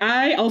right.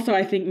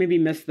 I think maybe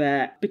missed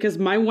that, because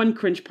my one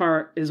cringe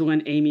part is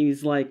when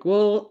Amy's like,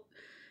 well,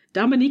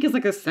 Dominique is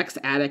like a sex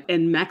addict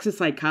and Max is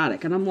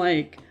psychotic. And I'm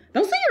like,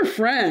 those are your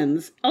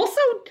friends. Also,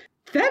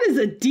 that is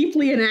a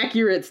deeply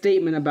inaccurate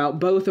statement about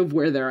both of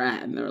where they're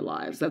at in their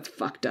lives. That's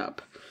fucked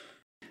up.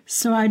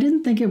 So I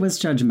didn't think it was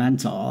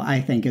judgmental,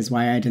 I think, is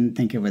why I didn't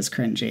think it was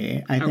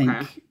cringy. I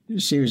think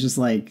she was just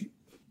like,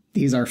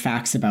 these are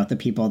facts about the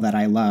people that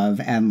I love.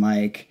 And,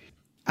 like,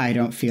 I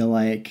don't feel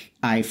like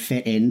I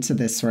fit into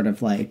this sort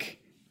of, like,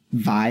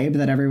 vibe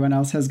that everyone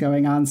else has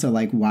going on. So,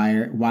 like,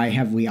 why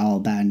have we all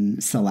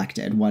been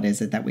selected? What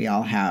is it that we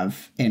all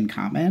have in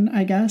common,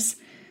 I guess?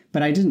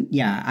 But I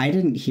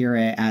didn't hear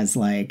it as,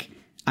 like,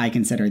 I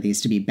consider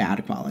these to be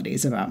bad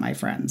qualities about my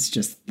friends.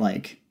 Just,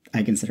 like,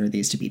 I consider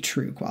these to be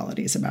true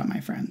qualities about my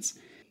friends.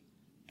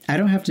 I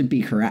don't have to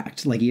be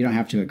correct. Like, you don't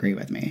have to agree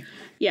with me.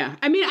 Yeah.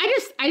 I mean,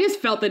 I just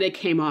felt that it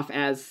came off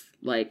as,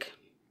 like,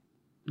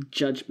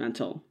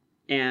 judgmental.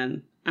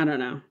 And I don't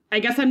know. I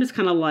guess I'm just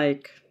kind of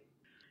like,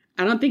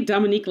 I don't think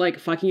Dominique, like,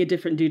 fucking a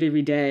different dude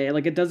every day,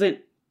 like, it doesn't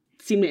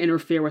seem to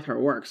interfere with her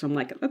work. So I'm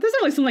like, that doesn't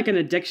really seem like an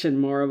addiction,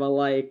 more of a,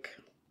 like,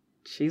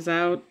 she's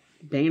out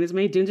banging as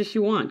many dudes as she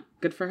wants.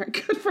 Good for her.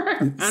 Good for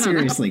her.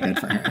 Seriously, good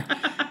for her.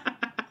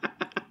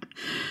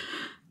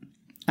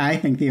 I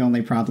think the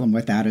only problem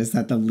with that is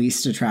that the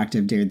least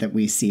attractive dude that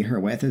we see her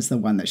with is the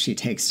one that she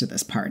takes to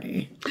this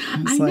party.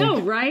 I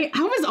know, right?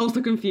 I was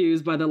also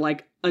confused by the,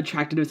 like,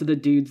 attractiveness of the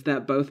dudes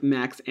that both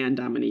Max and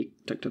Dominique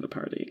took to the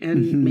party.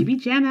 And maybe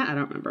Jana, I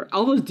don't remember.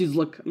 All those dudes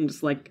look, I'm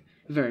just like,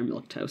 very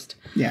milquetoast.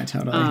 Yeah,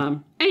 totally.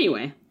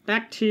 Anyway,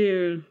 back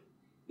to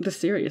the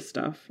serious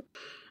stuff.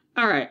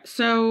 All right,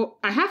 so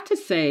I have to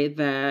say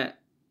that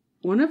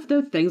one of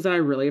the things that I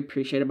really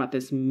appreciate about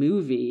this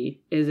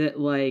movie is it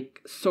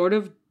like sort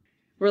of,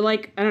 we're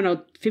like, I don't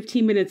know,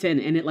 15 minutes in,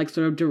 and it like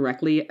sort of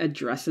directly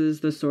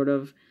addresses the sort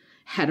of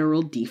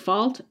hetero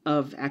default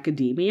of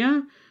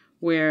academia,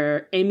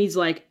 where Amy's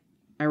like,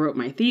 I wrote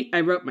my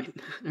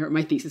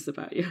thesis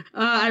about you.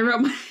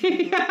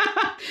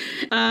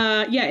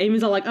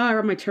 Amy's all like, oh, I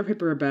wrote my term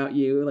paper about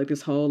you. Like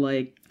this whole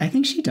like, I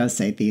think she does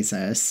say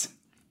thesis,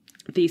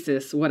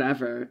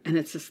 whatever. And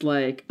it's just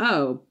like,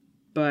 oh,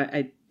 but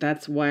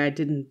that's why I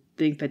didn't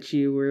think that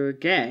you were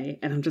gay.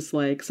 And I'm just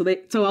like,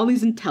 so all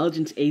these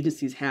intelligence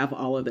agencies have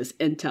all of this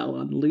intel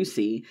on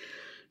Lucy,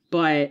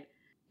 but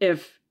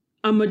if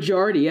a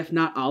majority, if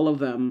not all of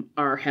them,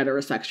 are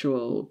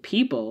heterosexual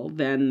people,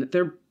 then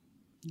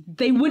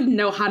they wouldn't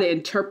know how to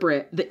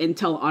interpret the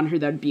intel on her.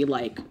 That'd be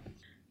like,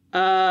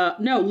 no,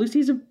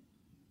 Lucy's a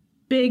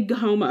big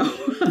homo.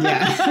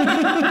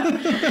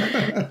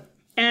 Yeah.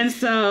 And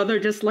so they're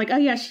just like, oh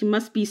yeah, she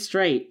must be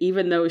straight,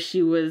 even though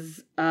she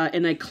was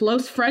in a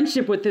close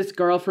friendship with this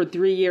girl for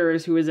 3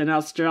 years who was in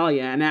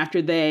Australia. And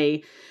after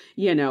they,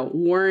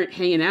 weren't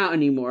hanging out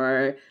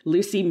anymore,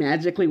 Lucy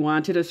magically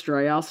wanted to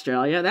destroy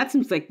Australia. That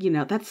seems like,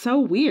 that's so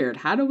weird.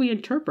 How do we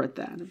interpret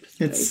that?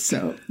 It's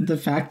so, the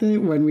fact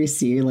that when we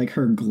see like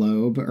her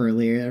globe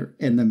earlier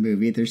in the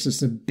movie, there's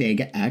just a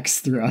big X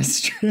through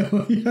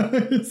Australia.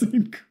 It's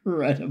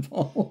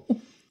incredible.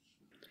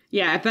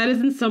 Yeah, if that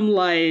isn't some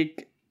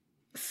like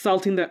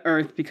salting the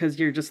earth because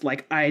you're just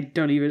like, I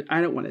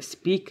don't want to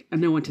speak. I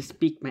don't want to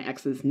speak my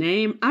ex's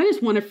name. I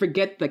just want to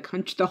forget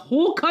the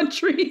whole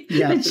country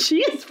that she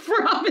is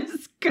from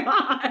is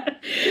God.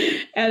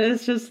 And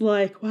it's just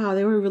like, wow,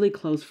 they were really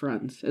close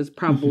friends is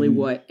probably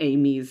what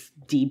Amy's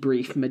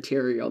debrief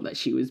material that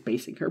she was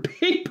basing her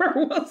paper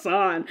was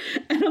on.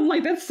 And I'm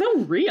like, that's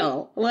so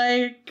real.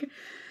 Like,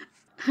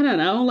 I don't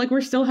know. Like,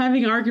 we're still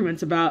having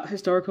arguments about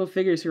historical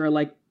figures who are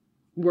like,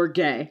 we're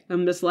gay.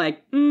 I'm just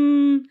like,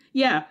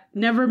 yeah,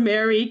 never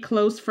married,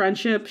 close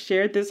friendship,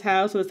 shared this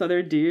house with this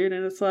other dude.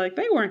 And it's like,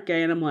 they weren't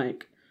gay. And I'm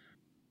like,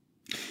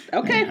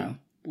 okay,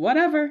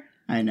 whatever.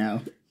 I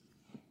know.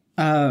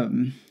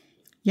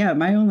 Yeah,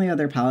 my only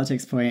other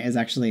politics point is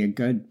actually a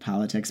good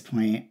politics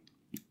point,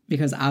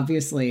 because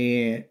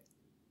obviously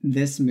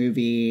this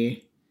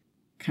movie,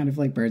 kind of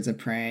like Birds of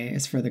Prey,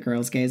 is for the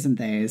girls, gays, and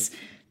theys.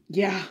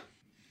 Yeah.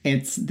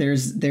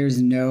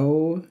 There's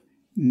no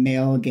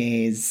male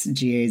gaze,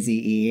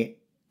 Gaze,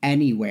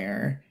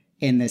 anywhere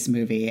in this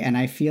movie. And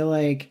I feel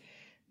like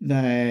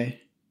the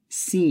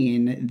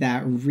scene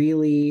that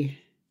really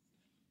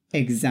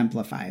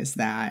exemplifies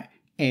that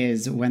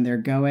is when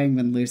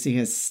Lucy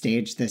has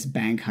staged this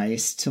bank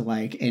heist to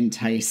like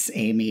entice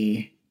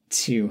Amy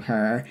to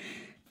her.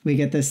 We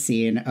get this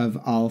scene of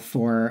all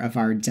 4 of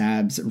our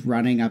Debs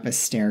running up a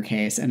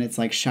staircase, and it's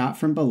like shot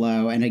from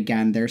below. And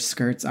again, their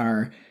skirts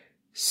are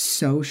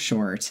so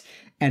short,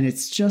 and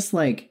it's just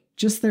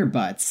their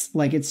butts.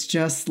 Like, it's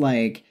just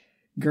like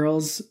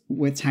girls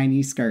with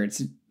tiny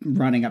skirts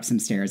running up some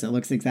stairs. It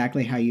looks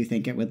exactly how you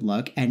think it would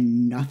look,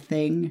 and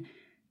nothing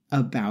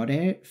about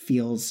it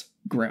feels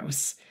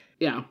gross.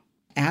 Yeah.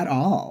 At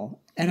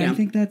all. And I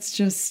think that's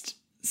just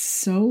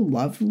so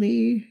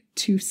lovely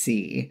to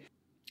see.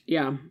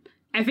 Yeah.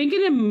 I think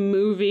in a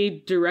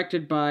movie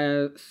directed by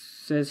a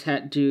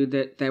cishet dude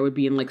that would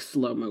be in like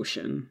slow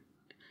motion.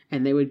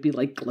 And they would be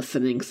like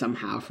glistening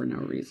somehow for no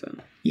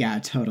reason. Yeah,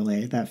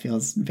 totally. That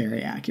feels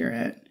very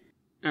accurate.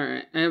 All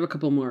right. I have a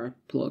couple more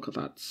political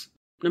thoughts.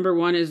 Number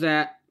 1 is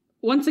that,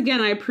 once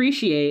again, I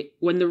appreciate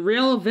when the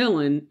real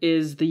villain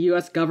is the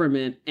U.S.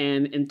 government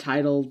and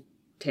entitled,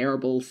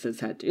 terrible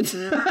cishet dudes.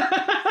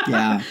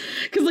 Yeah.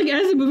 Because like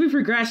as the movie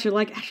progressed, you're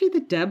like, actually the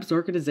D.E.B.S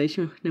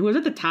organization was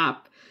at the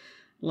top.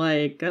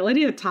 Like, that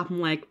lady at the top, I'm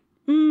like,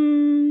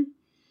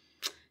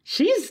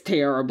 she's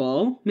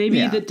terrible.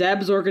 Maybe the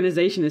D.E.B.S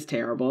organization is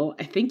terrible.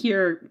 I think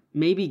you're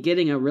maybe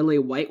getting a really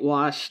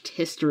whitewashed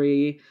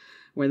history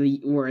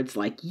where it's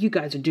like, you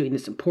guys are doing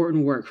this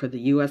important work for the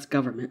U.S.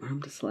 government.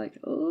 I'm just like,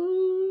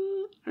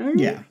 oh.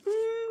 Yeah.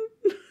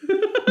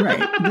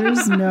 Right.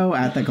 There's no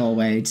ethical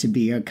way to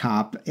be a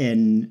cop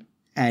in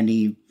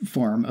any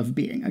form of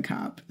being a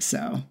cop.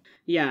 So.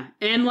 Yeah.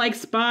 And like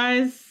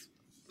spies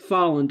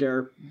fall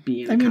under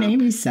being a cop. I mean,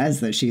 Amy says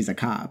that she's a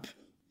cop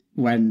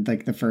when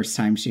like the first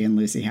time she and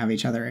Lucy have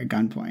each other at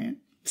gunpoint.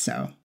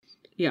 So.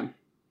 Yeah.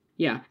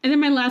 Yeah. And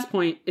then my last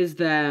point is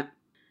that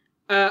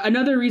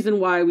another reason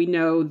why we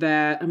know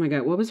that, oh my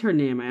God, what was her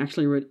name? I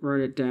actually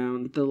wrote it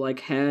down. The like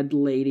head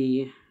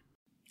lady.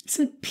 Is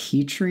it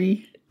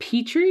Petrie?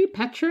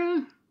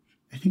 Petra?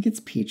 I think it's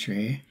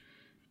Petrie.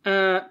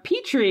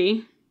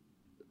 Petrie,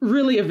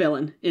 really a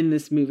villain in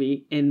this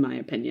movie, in my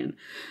opinion.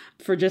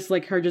 For just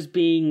like her just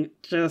being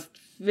just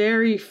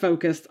very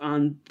focused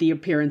on the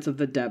appearance of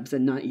the D.E.B.S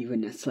and not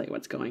even necessarily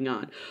what's going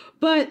on.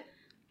 But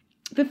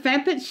the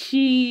fact that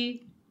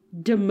she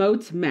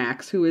demotes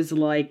Max, who is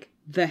like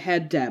the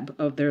head D.E.B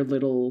of their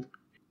little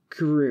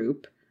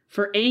group,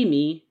 for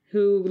Amy,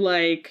 who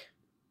like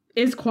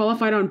is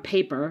qualified on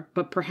paper,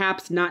 but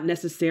perhaps not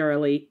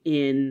necessarily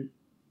in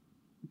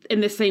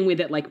in the same way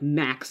that like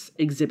Max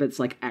exhibits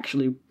like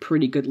actually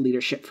pretty good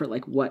leadership for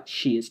like what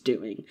she is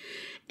doing.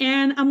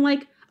 And I'm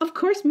like, of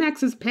course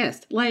Max is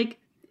pissed. Like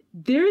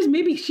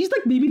she's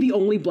like maybe the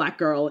only black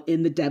girl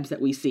in the D.E.B.S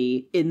that we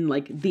see in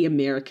like the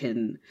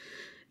American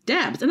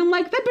D.E.B.S. And I'm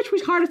like, that bitch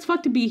was hard as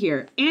fuck to be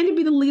here and to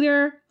be the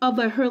leader of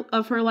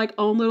her like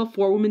own little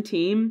 4-woman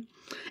team.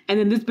 And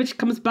then this bitch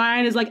comes by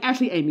and is like,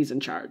 actually Amy's in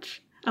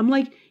charge. I'm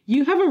like,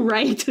 you have a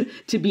right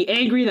to be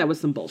angry. That was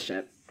some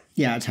bullshit.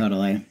 Yeah,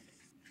 totally.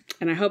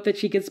 And I hope that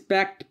she gets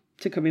back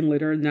to coming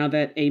later now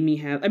that Amy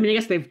has... I mean, I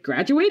guess they've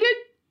graduated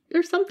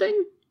or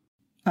something?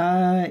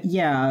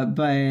 Yeah,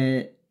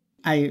 but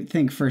I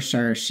think for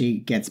sure she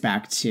gets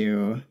back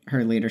to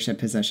her leadership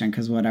position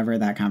because whatever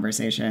that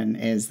conversation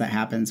is that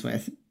happens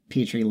with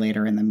Petrie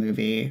later in the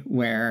movie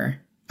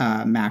where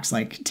Max,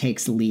 like,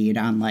 takes lead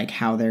on, like,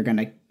 how they're going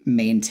to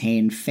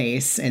maintain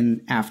face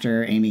and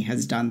after Amy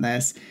has done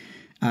this,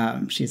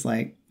 she's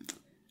like,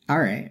 all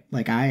right,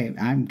 like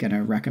I'm going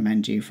to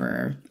recommend you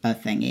for a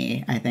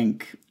thingy. I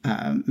think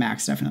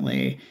Max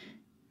definitely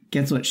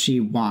gets what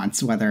she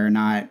wants, whether or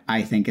not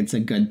I think it's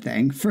a good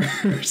thing for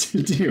her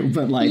to do.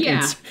 But like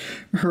It's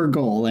her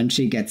goal and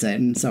she gets it.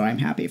 And so I'm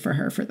happy for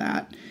her for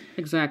that.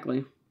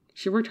 Exactly.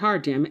 She worked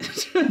hard, damn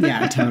it.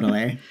 Yeah,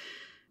 totally.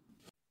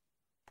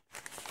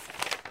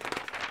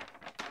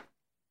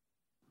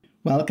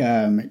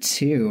 Welcome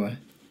to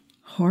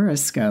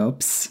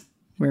Horoscopes,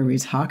 where we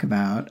talk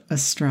about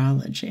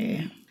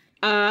astrology.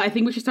 I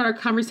think we should start our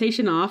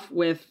conversation off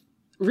with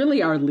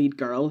really our lead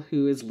girl,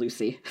 who is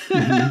Lucy.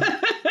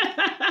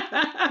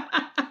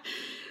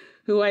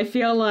 Who I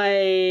feel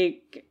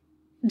like,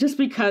 just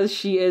because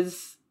she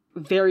is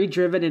very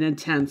driven and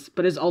intense,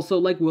 but is also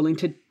like willing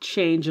to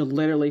change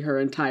literally her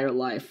entire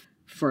life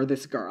for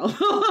this girl,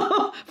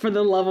 for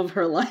the love of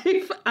her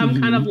life. I'm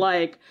kind of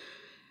like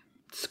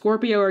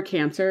Scorpio or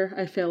Cancer,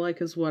 I feel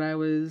like is what I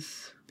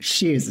was.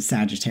 She is a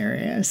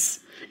Sagittarius.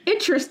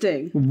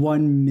 Interesting.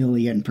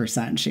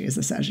 1,000,000% she is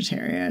a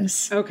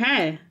Sagittarius.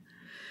 Okay.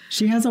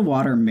 She has a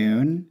water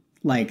moon,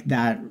 like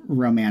that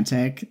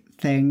romantic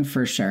thing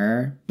for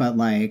sure. But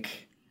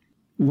like,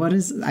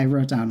 I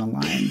wrote down a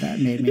line that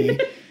made me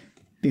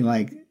be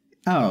like,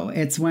 oh,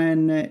 it's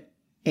when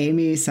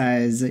Amy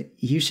says,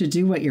 you should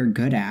do what you're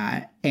good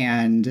at.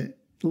 And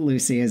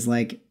Lucy is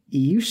like,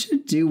 you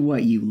should do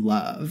what you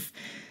love.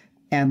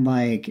 And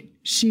like,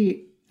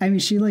 she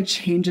like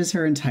changes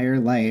her entire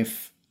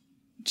life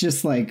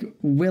just like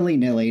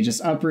willy-nilly,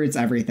 just uproots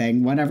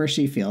everything whenever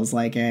she feels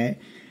like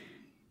it.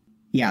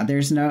 Yeah,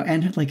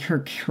 and like her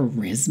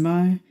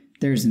charisma,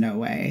 there's no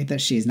way that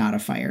she's not a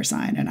fire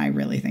sign. And I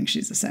really think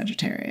she's a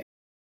Sagittarius.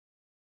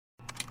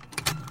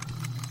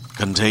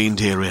 Contained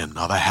herein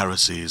are the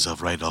heresies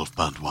of Radolf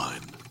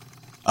Burntwine,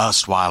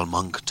 erstwhile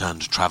monk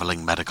turned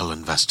traveling medical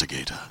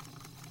investigator.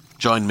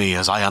 Join me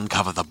as I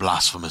uncover the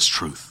blasphemous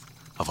truth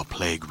of a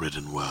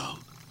plague-ridden world,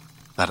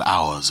 that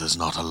ours is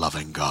not a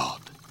loving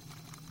God,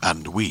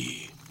 and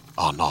we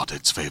are not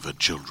its favored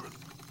children.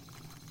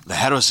 The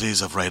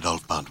heresies of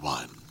Radolf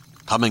Burntwine,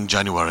 coming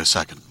January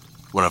 2nd,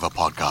 wherever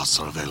podcasts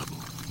are available.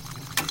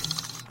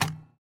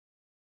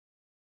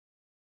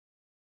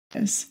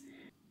 Yes.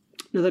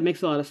 No, that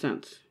makes a lot of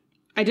sense.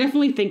 I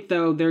definitely think,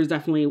 though, there's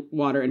definitely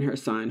water in her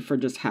sign for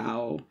just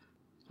how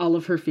all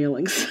of her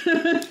feelings.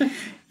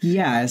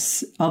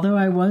 Yes. Although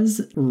I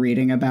was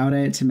reading about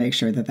it to make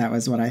sure that that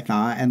was what I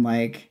thought. And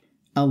like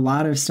a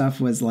lot of stuff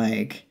was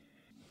like,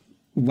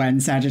 when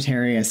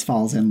Sagittarius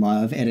falls in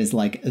love, it is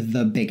like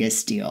the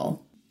biggest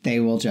deal. They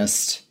will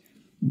just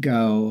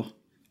go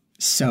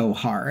so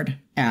hard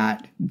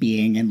at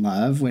being in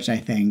love, which I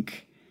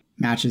think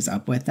matches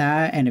up with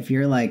that. And if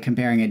you're like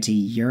comparing it to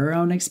your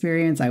own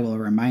experience, I will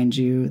remind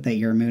you that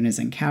your moon is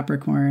in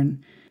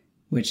Capricorn,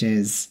 which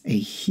is a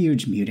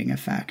huge muting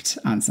effect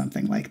on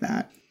something like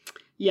that.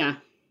 Yeah.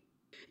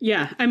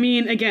 Yeah. I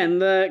mean, again,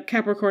 the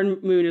Capricorn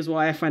moon is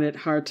why I find it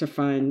hard to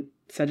find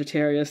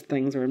Sagittarius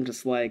things where I'm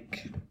just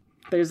like,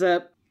 there's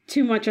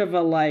too much of a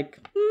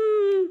like,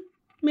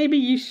 maybe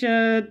you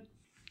should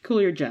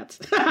cool your jets.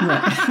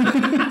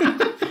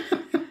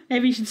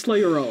 Maybe you should slow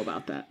your roll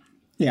about that.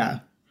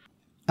 Yeah.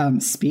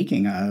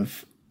 Speaking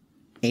of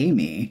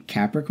Amy,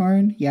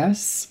 Capricorn,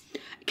 yes?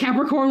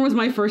 Capricorn was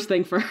my first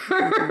thing for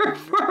her.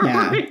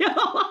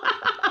 Real.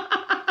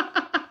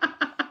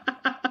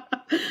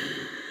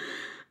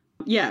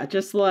 Yeah,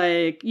 just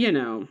like,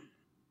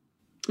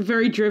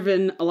 very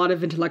driven, a lot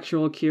of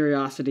intellectual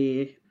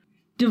curiosity,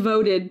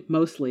 devoted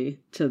mostly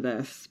to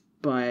this,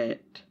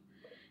 but,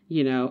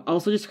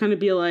 also just kind of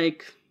be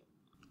like,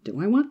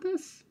 do I want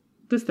this?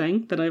 This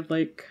thing that I've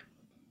like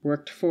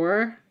worked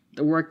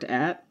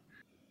at?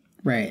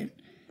 Right.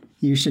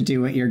 You should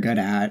do what you're good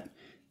at.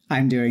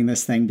 I'm doing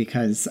this thing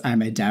because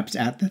I'm adept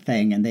at the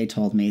thing and they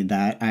told me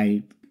that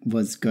I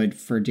was good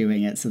for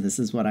doing it, so this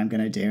is what I'm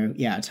going to do.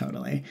 Yeah,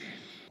 totally.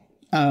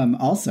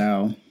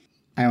 Also,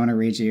 I want to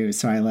read you,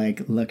 so I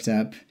like looked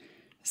up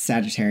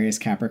Sagittarius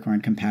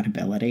Capricorn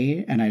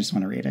compatibility and I just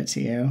want to read it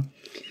to you.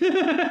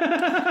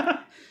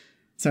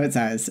 So it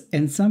says,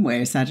 in some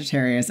ways,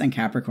 Sagittarius and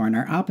Capricorn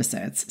are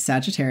opposites.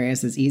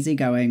 Sagittarius is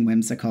easygoing,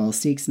 whimsical,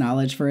 seeks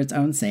knowledge for its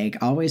own sake,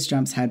 always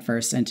jumps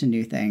headfirst into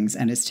new things,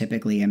 and is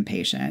typically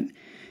impatient.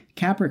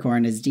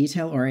 Capricorn is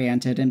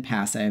detail-oriented and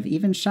passive,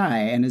 even shy,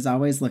 and is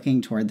always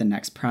looking toward the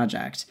next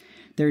project.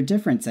 Their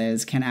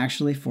differences can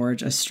actually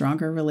forge a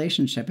stronger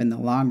relationship in the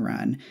long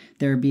run,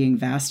 there being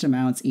vast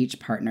amounts each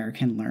partner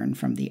can learn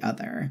from the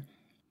other.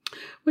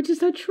 Which is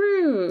so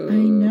true. I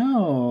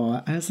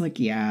know. I was like,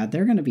 yeah,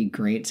 they're going to be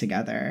great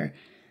together.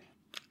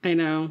 I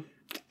know.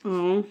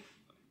 Oh,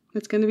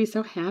 it's going to be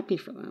so happy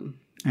for them.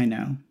 I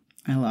know.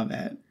 I love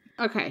it.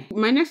 Okay.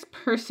 My next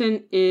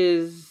person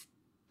is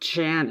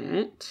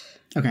Janet.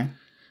 Okay.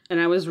 And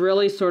I was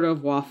really sort of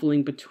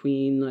waffling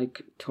between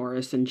like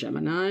Taurus and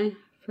Gemini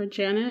for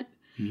Janet.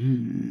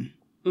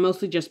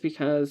 Mostly just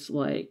because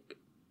like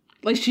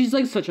she's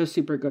like such a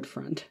super good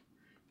friend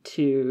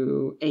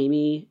to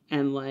Amy,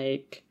 and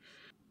like,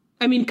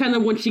 I mean, kind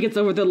of when she gets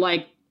over the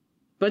like,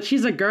 but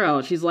she's a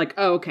girl, she's like,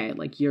 oh, okay,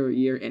 like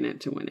you're in it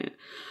to win it.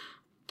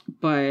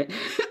 But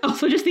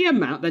also just the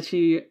amount that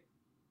she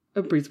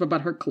brings up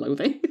about her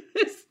clothing.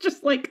 It's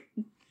just like,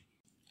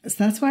 so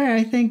that's why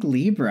I think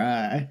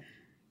Libra.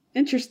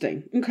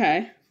 Interesting.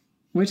 Okay.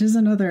 Which is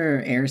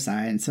another air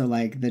sign, so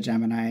like the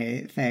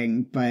Gemini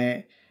thing,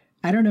 but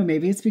I don't know,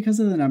 maybe it's because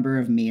of the number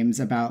of memes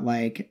about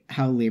like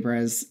how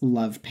Libras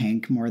love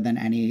pink more than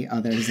any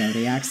other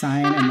zodiac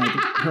sign, and like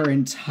her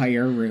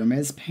entire room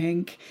is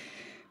pink.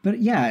 But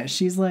yeah,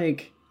 she's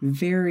like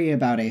very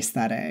about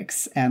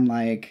aesthetics and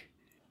like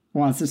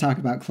wants to talk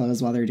about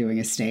clothes while they're doing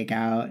a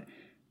stakeout.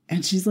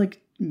 And she's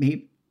like,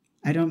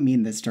 I don't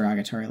mean this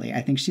derogatorily, I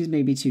think she's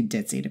maybe too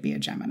ditzy to be a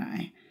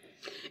Gemini.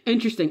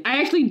 Interesting.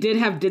 I actually did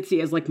have ditzy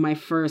as like my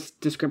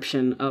first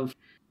description of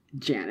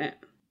Janet.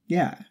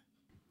 Yeah.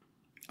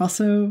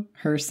 Also,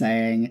 her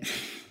saying,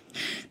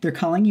 they're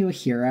calling you a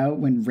hero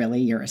when really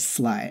you're a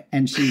slut.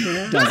 And she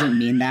doesn't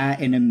mean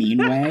that in a mean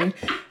way.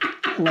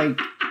 Like,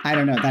 I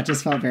don't know. That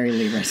just felt very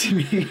Libra to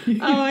me.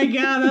 Oh my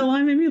God. That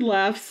line made me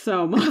laugh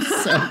so much.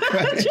 So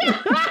good.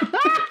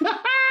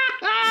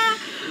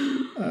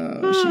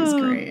 Oh, she's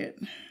great.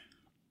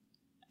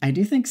 I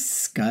do think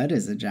Scud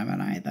is a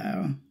Gemini,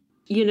 though.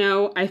 You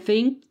know, I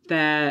think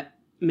that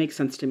makes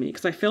sense to me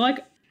because I feel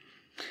like,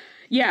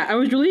 yeah, I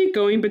was really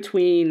going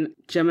between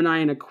Gemini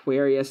and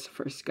Aquarius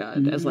for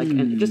Scud as like,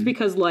 and just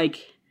because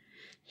like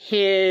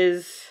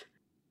his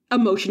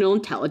emotional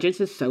intelligence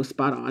is so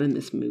spot on in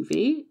this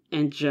movie,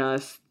 and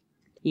just,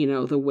 you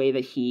know, the way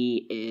that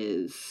he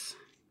is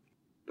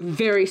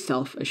very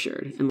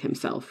self-assured in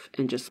himself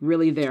and just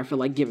really there for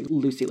like giving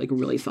Lucy like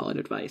really solid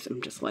advice.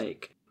 I'm just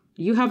like,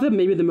 you have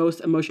maybe the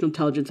most emotional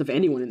intelligence of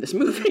anyone in this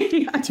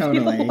movie.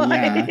 Totally,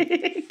 yeah.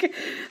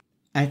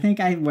 I think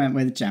I went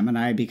with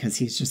Gemini because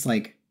he's just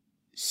like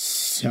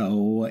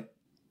so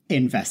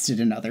invested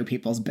in other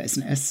people's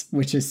business,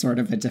 which is sort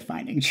of a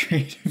defining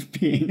trait of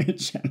being a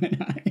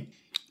Gemini.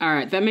 All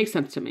right, that makes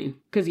sense to me.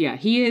 Because, yeah,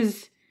 he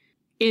is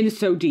in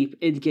so deep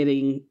in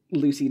getting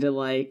Lucy to,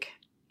 like,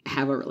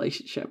 have a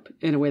relationship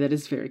in a way that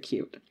is very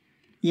cute.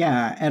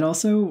 Yeah, and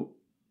also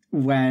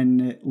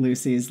when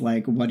Lucy's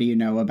like, what do you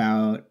know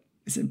about,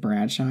 is it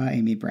Bradshaw?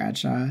 Amy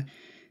Bradshaw?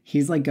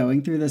 He's, like,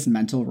 going through this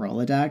mental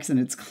Rolodex,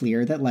 and it's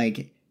clear that,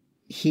 like,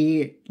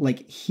 he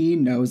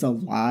knows a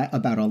lot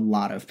about a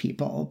lot of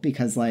people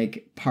because,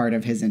 like, part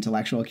of his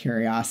intellectual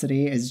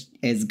curiosity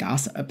is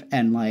gossip,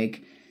 and,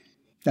 like,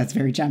 that's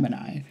very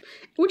Gemini.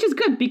 Which is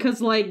good because,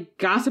 like,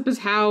 gossip is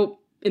how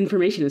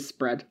information is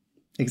spread.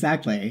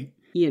 Exactly.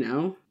 You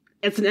know?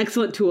 It's an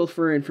excellent tool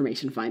for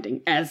information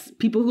finding, as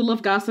people who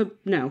love gossip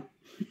know.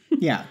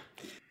 Yeah.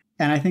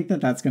 And I think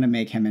that that's going to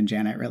make him and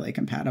Janet really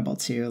compatible,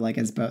 too, like,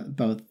 as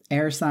both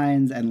air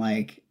signs, and,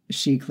 like,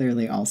 she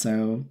clearly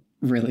also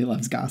really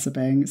loves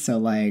gossiping. So,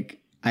 like,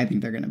 I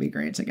think they're going to be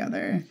great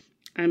together.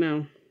 I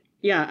know.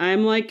 Yeah,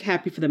 I'm, like,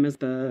 happy for them as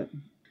the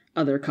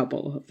other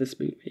couple of this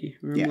movie.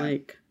 Where I'm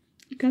like,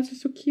 you guys are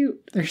so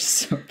cute. They're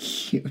so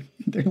cute.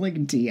 They're,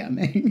 like,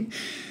 DMing.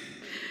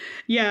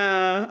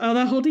 Yeah. Oh,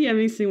 that whole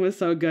DMing scene was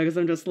so good because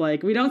I'm just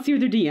like, we don't see what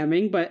they're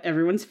DMing, but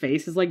everyone's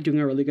face is, like, doing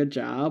a really good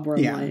job. Where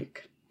I'm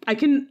like,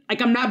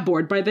 I'm not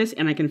bored by this,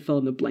 and I can fill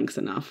in the blanks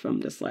enough.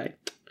 I'm just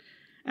like,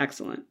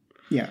 excellent.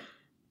 Yeah.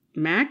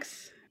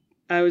 Max,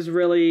 I was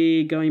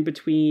really going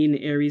between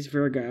Aries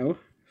Virgo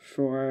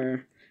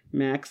for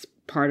Max,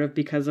 part of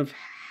because of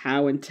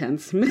how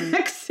intense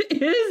Max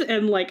is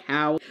and like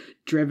how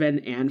driven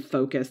and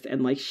focused,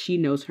 and like she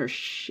knows her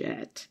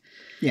shit.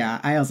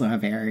 Yeah, I also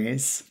have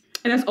Aries.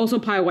 And that's also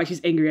probably why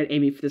she's angry at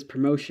Amy for this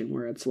promotion,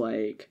 where it's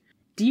like,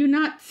 do you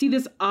not see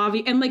this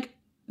obvious? And like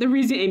the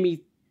reason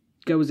Amy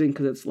goes in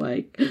because it's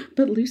like,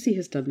 but Lucy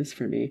has done this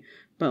for me.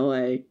 But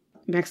like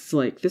Max is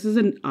like, this is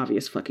an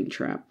obvious fucking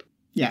trap.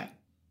 Yeah.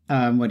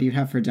 What do you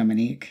have for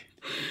Dominique?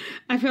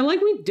 I feel like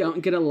we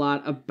don't get a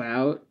lot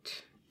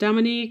about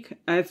Dominique.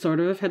 I sort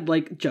of had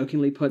like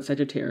jokingly put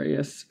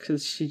Sagittarius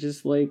because she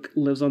just like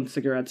lives on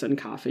cigarettes and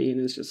coffee and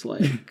is just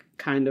like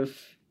kind of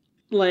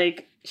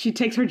like, she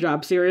takes her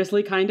job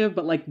seriously kind of,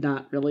 but like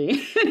not really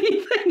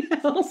anything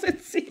else,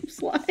 it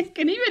seems like.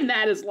 And even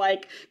that is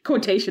like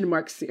quotation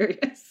marks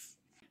serious.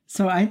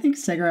 So I think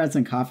cigarettes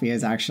and coffee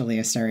is actually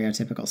a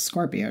stereotypical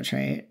Scorpio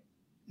trait,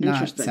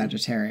 not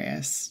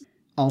Sagittarius.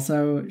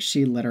 Also,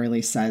 she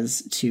literally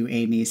says to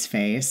Amy's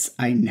face,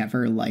 I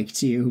never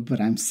liked you,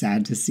 but I'm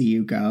sad to see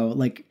you go.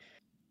 Like,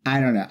 I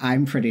don't know.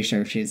 I'm pretty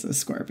sure she's a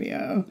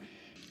Scorpio.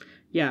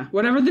 Yeah,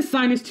 whatever the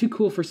sign is too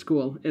cool for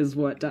school is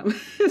what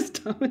is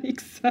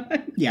Dominique's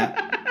sign.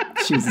 Yeah,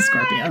 she's a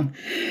Scorpio.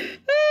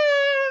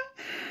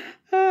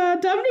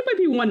 Dominique might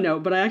be one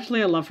note, but I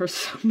love her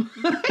so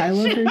much. I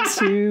love her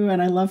too,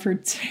 and I love her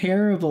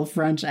terrible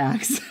French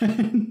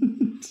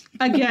accent.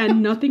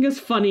 Again, nothing is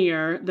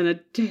funnier than a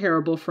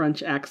terrible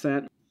French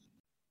accent.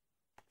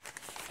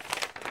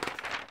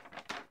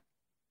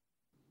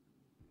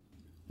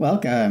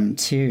 Welcome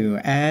to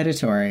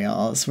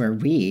Editorials, where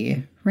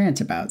we rant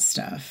about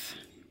stuff.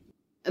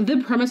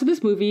 The premise of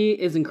this movie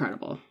is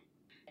incredible.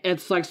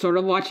 It's like sort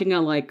of watching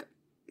a like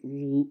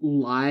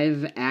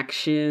live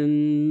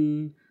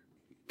action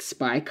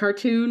spy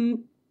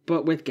cartoon,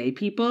 but with gay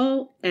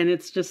people. And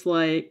it's just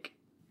like,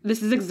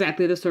 this is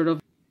exactly the sort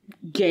of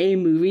gay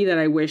movie that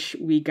I wish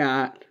we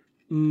got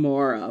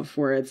more of,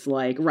 where it's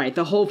like, right,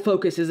 the whole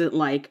focus isn't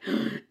like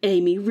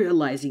Amy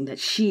realizing that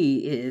she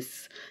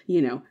is,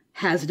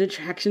 has an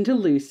attraction to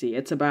Lucy.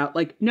 It's about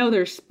like, no,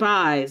 they're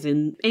spies,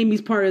 and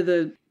Amy's part of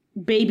the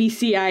baby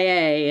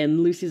CIA,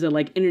 and Lucy's a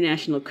like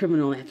international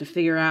criminal. They have to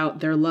figure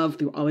out their love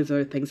through all these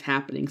other things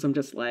happening. So I'm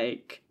just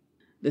like,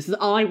 this is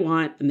all I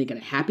want, and they get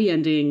a happy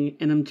ending,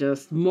 and I'm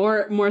just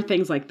more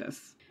things like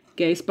this.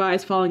 Gay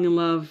spies falling in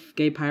love,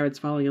 gay pirates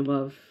falling in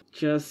love.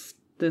 This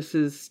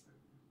is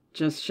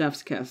just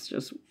chef's kiss.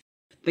 Just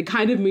the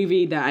kind of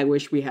movie that I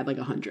wish we had like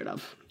 100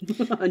 of.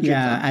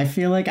 Yeah, I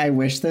feel like I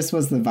wish this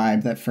was the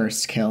vibe that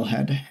First Kill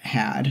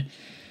had.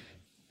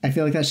 I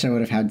feel like that show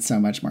would have had so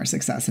much more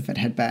success if it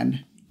had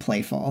been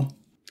playful.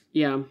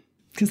 Yeah.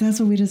 Because that's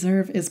what we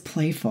deserve, is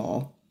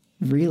playful.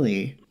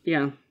 Really.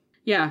 Yeah.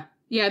 Yeah.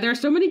 Yeah, there are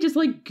so many just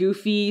like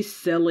goofy,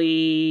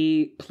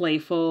 silly,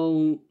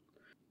 playful,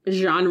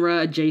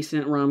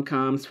 genre-adjacent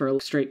rom-coms for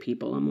straight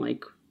people. I'm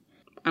like,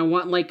 I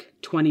want like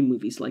 20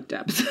 movies like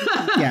D.E.B.S.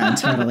 Yeah,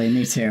 totally.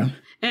 Me too.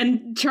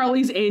 And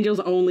Charlie's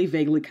Angels only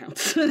vaguely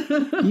counts.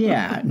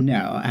 Yeah,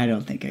 no, I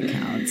don't think it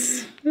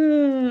counts.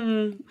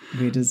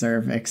 We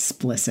deserve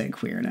explicit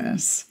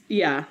queerness.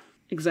 Yeah,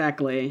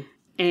 exactly.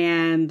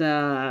 And,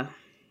 I'm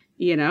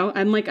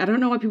like, I don't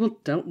know why people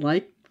don't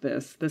like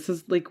this. This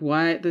is like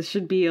why this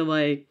should be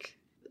like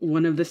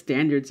one of the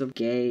standards of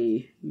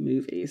gay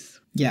movies.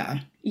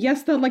 Yeah.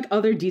 Yes, the like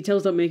other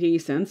details don't make any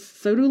sense.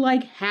 So do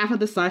like half of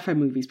the sci-fi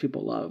movies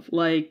people love.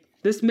 Like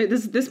this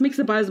makes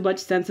about as much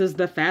sense as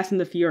the Fast and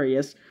the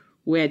Furious,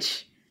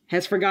 which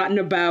has forgotten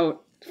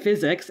about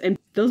physics, and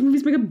those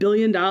movies make $1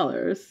 billion.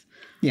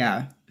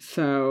 Yeah.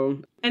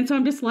 So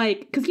I'm just like,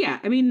 because yeah,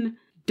 I mean,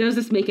 does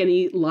this make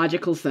any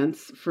logical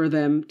sense for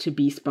them to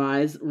be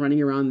spies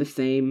running around the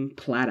same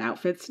plaid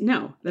outfits?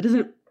 No, that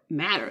doesn't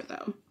matter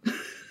though.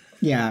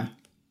 Yeah.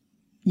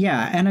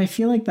 Yeah, and I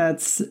feel like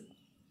that's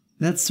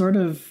sort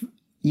of,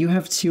 you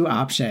have two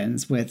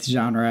options with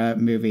genre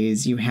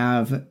movies. You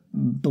have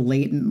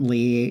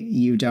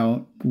blatantly,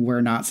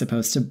 we're not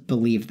supposed to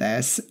believe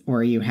this,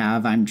 or you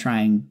have, I'm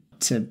trying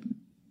to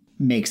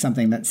make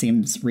something that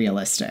seems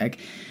realistic.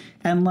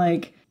 And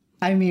like,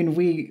 I mean,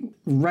 we,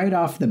 right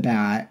off the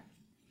bat,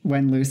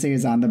 when Lucy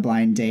is on the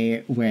blind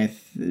date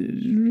with,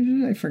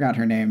 I forgot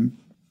her name,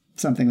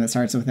 something that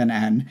starts with an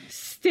N.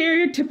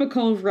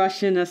 Stereotypical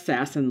Russian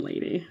assassin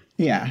lady.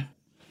 Yeah.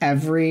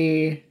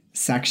 Every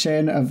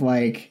section of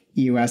like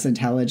US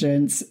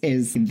intelligence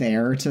is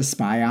there to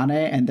spy on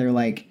it, and they're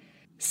like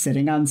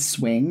sitting on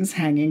swings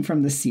hanging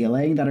from the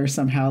ceiling that are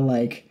somehow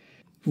like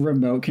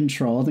remote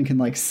controlled and can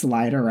like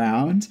slide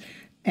around.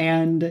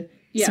 And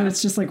so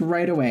it's just like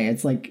right away,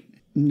 it's like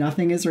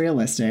nothing is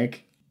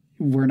realistic.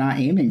 We're not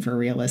aiming for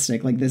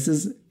realistic. Like, this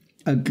is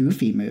a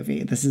goofy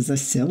movie. This is a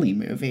silly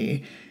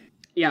movie.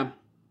 Yeah.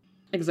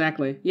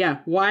 Exactly. Yeah.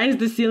 Why is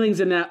the ceilings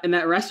in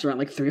that restaurant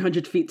like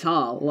 300 feet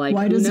tall? Like,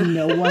 why does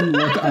no one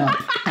look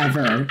up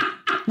ever?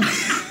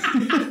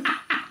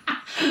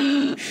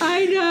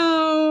 I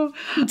know.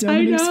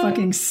 Dominic's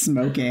fucking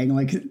smoking.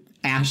 Like,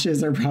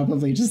 ashes are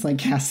probably just like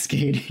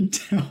cascading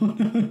down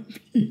on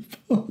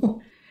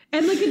people.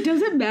 And like, it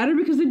doesn't matter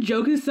because the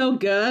joke is so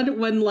good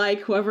when like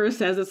whoever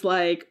says it's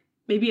like,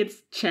 maybe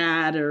it's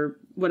Chad or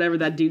whatever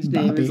that dude's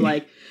name is,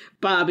 like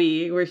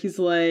Bobby, where he's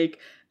like,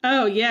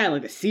 oh yeah,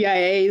 like the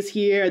CIA is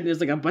here, and there's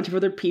like a bunch of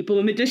other people,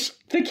 and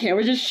the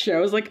camera just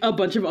shows like a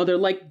bunch of other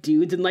like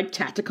dudes in like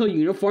tactical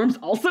uniforms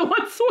also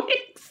on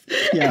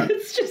swings. Yeah. And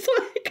it's just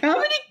like, how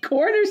many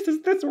corners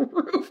does this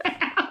roof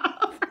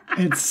have?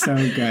 It's so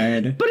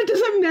good. But it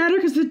doesn't matter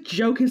because the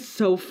joke is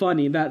so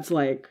funny. That's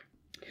like,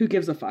 who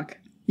gives a fuck?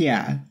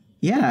 Yeah.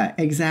 Yeah,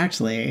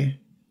 exactly.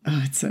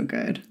 Oh, it's so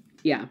good.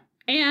 Yeah.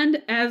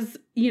 And as,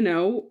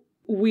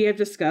 we have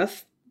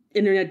discussed,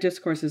 internet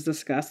discourse has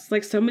discussed,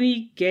 like so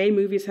many gay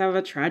movies have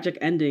a tragic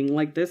ending.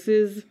 Like this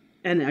is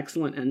an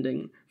excellent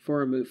ending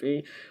for a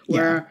movie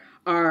where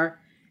our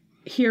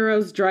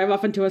heroes drive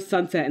off into a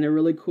sunset in a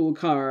really cool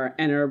car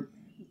and are,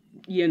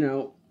 you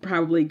know,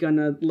 probably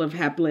gonna live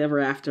happily ever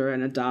after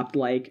and adopt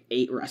like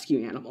 8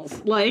 rescue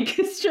animals. Like,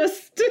 it's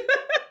just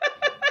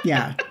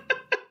Yeah.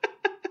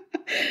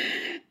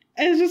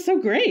 It's just so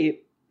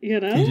great, you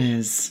know? It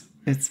is.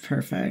 It's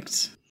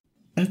perfect.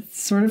 It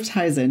sort of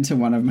ties into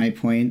one of my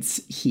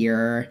points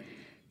here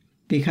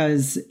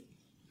because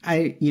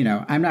I'm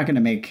not going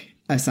to make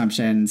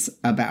assumptions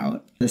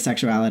about the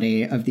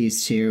sexuality of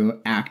these two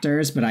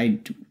actors, but I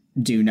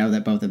do know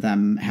that both of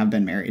them have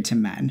been married to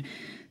men.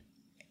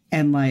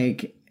 And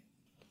like,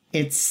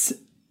 it's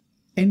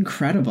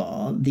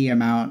incredible the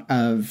amount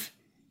of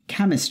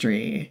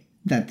chemistry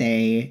that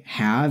they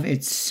have.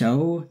 It's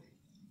so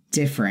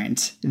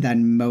different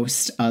than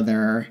most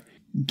other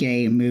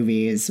gay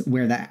movies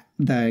where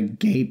the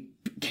gay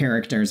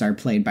characters are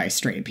played by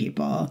straight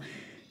people.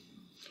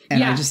 And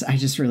Yeah. I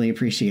just really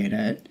appreciate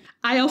it.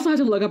 I also had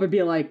to look up and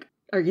be like,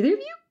 are either of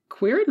you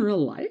queer in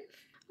real life?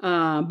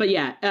 But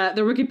yeah,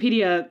 the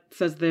Wikipedia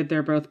says that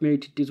they're both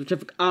married to dudes, which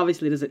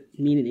obviously doesn't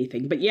mean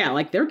anything. But yeah,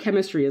 like their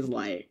chemistry is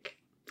like,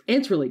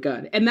 it's really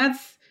good. And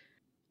that's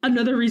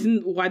another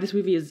reason why this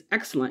movie is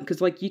excellent.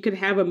 Because like you could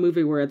have a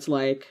movie where it's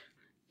like,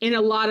 in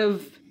a lot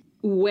of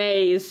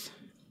ways,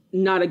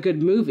 not a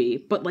good movie.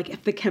 But like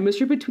if the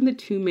chemistry between the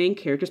two main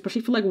characters,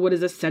 especially for like what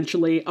is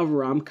essentially a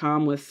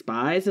rom-com with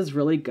spies, is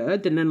really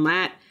good, then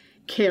that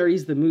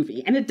carries the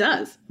movie. And it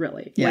does,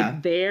 really. Yeah.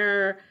 Like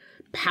their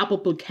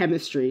palpable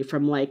chemistry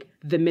from like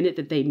the minute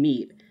that they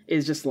meet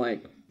is just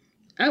like,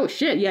 oh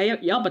shit, yeah,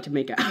 y'all about to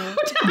make out.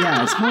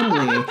 Yeah,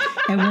 totally.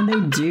 And when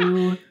they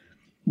do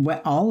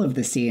all of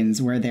the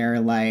scenes where they're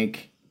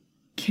like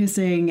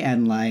kissing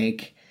and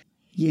like,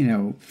 you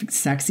know,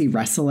 sexy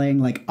wrestling,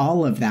 like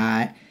all of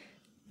that,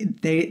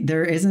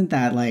 there isn't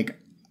that like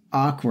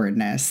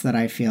awkwardness that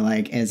I feel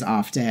like is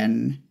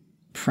often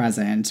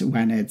present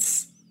when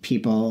it's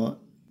people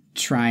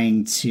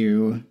trying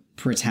to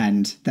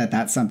pretend that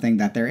that's something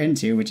that they're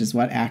into, which is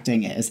what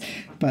acting is.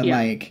 But Yeah.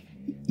 like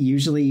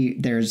usually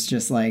there's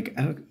just like,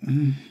 oh,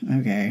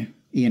 okay,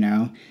 you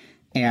know,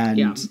 and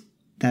Yeah.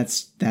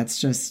 that's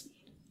just,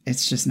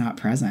 it's just not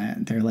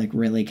present. They're like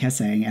really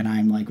kissing and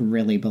I'm like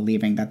really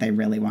believing that they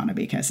really want to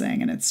be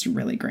kissing, and it's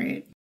really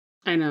great.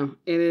 I know.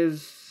 It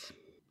is.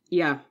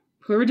 Yeah.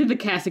 Whoever did the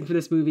casting for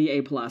this movie,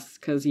 A+.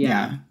 Because,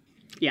 yeah.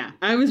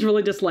 I was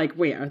really just like,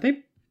 wait, are either of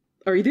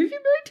you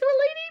married to a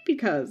lady?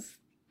 Because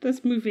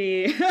this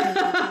movie,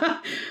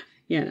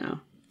 you know.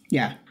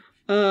 Yeah.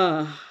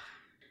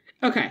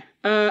 Okay.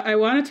 I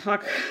want to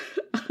talk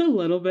a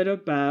little bit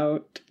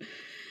about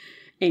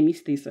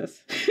Amy's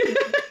thesis.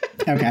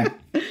 Okay.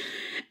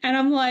 And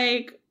I'm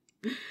like,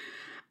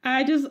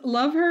 I just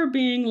love her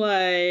being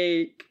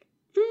like,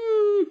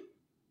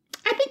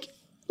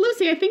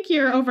 I think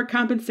you're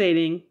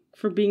overcompensating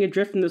for being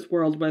adrift in this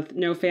world with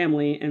no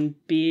family and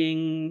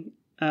being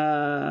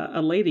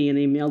a lady in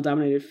a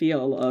male-dominated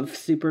field of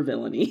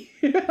supervillainy.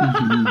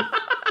 Mm-hmm.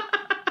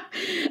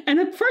 And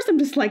at first I'm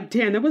just like,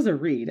 damn, that was a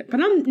read.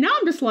 But I'm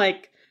just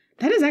like,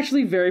 that is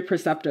actually very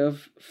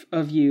perceptive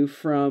of you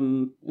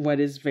from what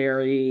is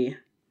very,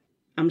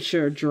 I'm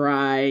sure,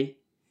 dry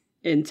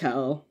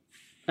intel,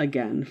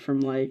 again,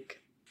 from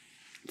like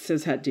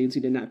cishet dudes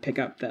who did not pick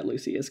up that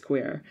Lucy is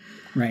queer.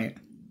 Right.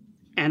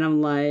 And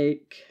I'm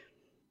like,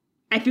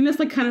 I think that's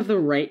like kind of the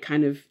right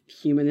kind of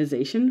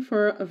humanization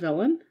for a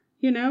villain,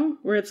 you know,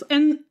 where it's,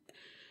 and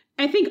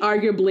I think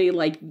arguably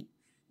like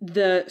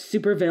the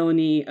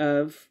supervillainy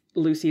of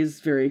Lucy is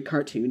very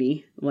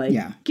cartoony, like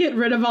get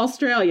rid of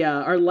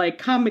Australia, or like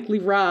comically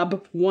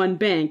rob one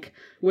bank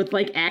with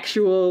like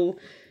actual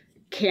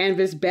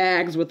canvas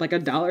bags with like a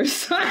dollar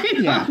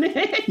sign on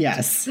it.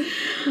 Yes.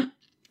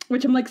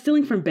 Which I'm like,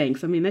 stealing from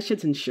banks. I mean, that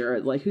shit's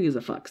insured. Like, who gives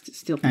a fuck?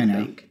 Steal from the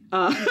bank.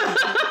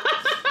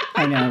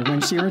 I know. When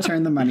she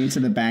returned the money to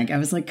the bank, I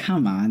was like,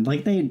 come on.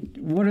 Like,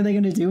 what are they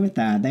going to do with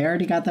that? They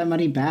already got that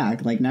money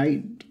back. Like, now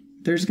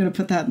they're just going to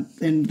put that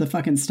in the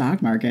fucking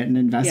stock market and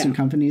invest in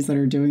companies that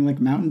are doing like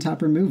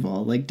mountaintop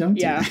removal. Like, don't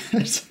do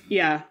that.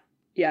 Yeah.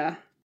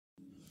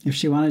 If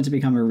she wanted to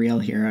become a real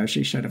hero,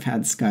 she should have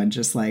had Scud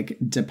just like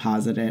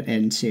deposit it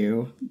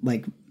into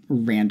like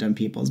random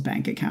people's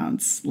bank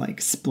accounts,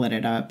 like split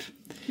it up.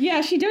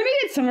 Yeah, she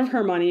donated some of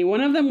her money.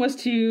 One of them was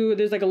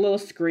there's like a little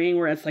screen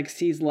where it's like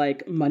sees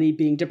like money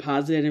being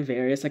deposited in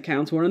various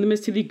accounts. One of them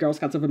is to the Girl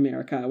Scouts of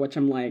America, which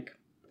I'm like,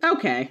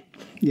 okay.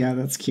 Yeah,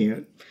 that's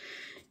cute.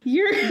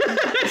 You're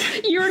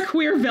a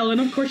queer villain.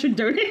 Of course you're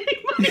donating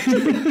money to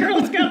the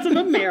Girl Scouts of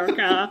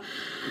America.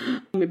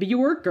 Maybe you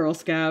were a Girl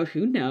Scout.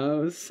 Who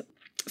knows?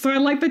 So I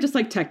like that just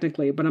like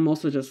technically, but I'm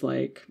also just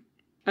like,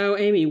 oh,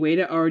 Amy, way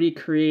to already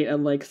create a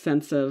like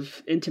sense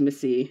of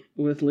intimacy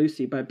with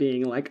Lucy by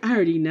being like, I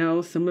already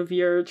know some of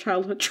your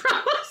childhood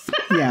traumas.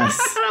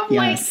 Yes. I'm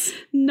like,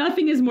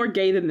 nothing is more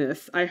gay than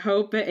this. I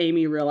hope that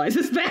Amy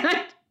realizes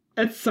that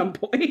at some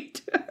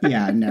point.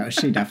 Yeah, no,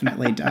 she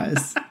definitely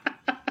does.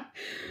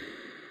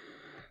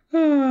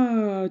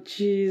 Oh,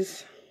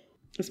 jeez.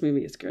 This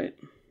movie is great.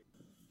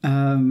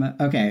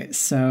 Okay,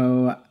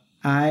 so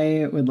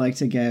I would like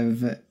to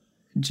give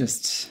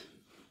just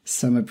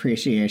some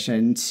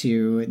appreciation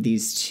to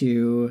these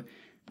two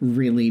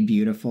really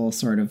beautiful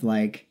sort of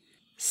like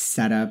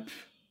setup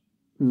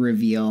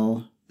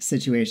reveal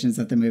situations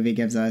that the movie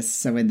gives us.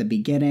 So in the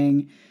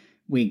beginning,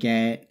 we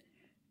get,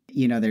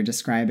 they're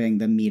describing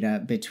the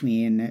meetup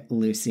between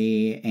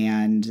Lucy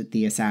and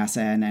the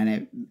assassin, and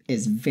it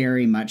is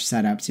very much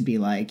set up to be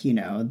like,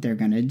 they're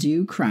going to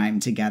do crime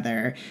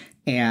together.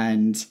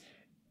 And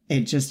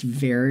it just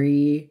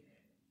very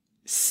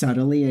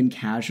subtly and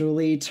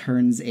casually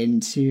turns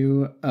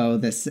into,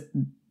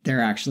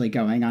 they're actually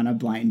going on a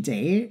blind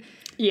date.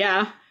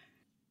 Yeah.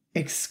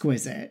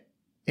 Exquisite.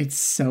 It's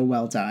so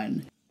well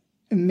done.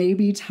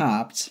 Maybe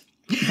topped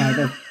by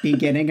the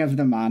beginning of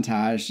the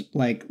montage.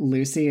 Like,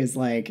 Lucy is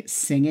like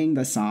singing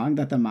the song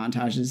that the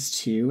montage is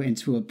to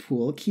into a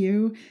pool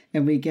cue,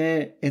 and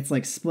it's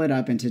like split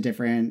up into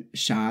different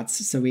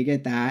shots. So we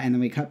get that, and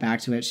then we cut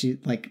back to it. She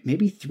like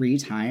maybe 3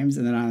 times,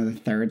 and then on the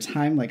 3rd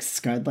time, like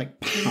Scud like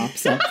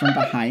pops up from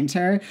behind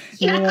her.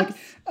 Yes. And we're like,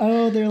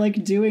 oh, they're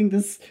like doing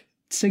this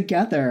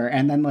together.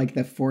 And then like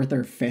the 4th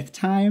or 5th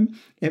time,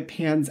 it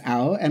pans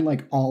out, and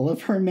like all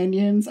of her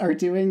minions are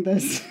doing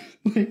this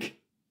like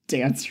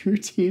dance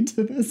routine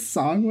to this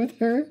song with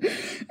her,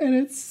 and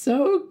it's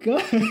so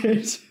good.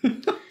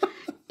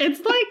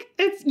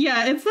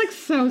 It's like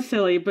so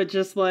silly, but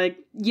just like,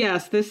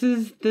 yes, this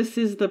is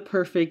the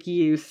perfect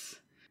use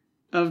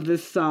of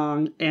this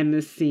song and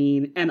this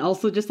scene, and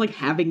also just like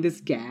having this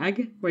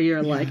gag where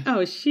you're like, oh,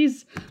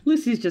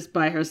 Lucy's just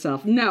by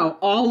herself. No,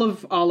 all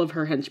of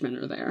her henchmen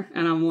are there,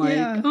 and I'm like,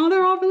 oh,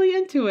 they're all really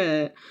into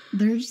it.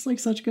 They're just like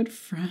such good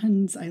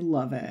friends. I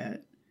love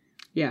it.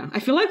 Yeah, I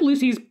feel like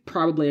Lucy's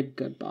probably a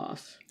good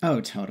boss. Oh,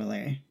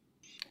 totally.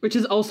 Which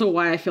is also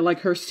why I feel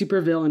like her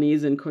supervillainy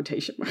is in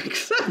quotation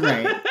marks.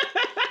 Right.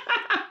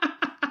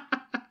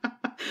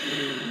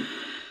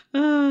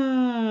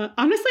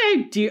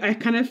 Honestly, I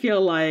kind of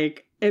feel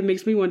like it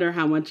makes me wonder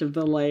how much of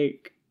the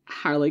like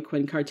Harley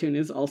Quinn cartoon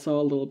is also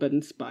a little bit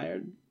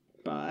inspired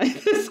by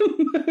this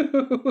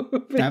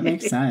movie. That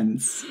makes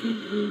sense.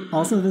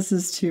 Also, this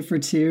is 2 for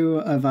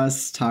 2 of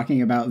us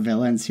talking about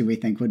villains who we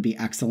think would be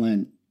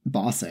excellent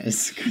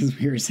bosses, because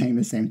we were saying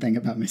the same thing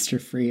about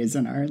Mr. Freeze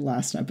in our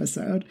last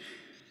episode.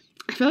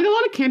 I feel like a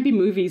lot of campy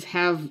movies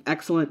have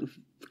excellent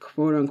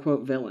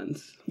quote-unquote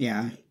villains.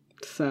 Yeah.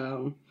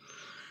 So,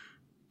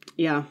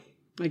 yeah.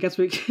 I guess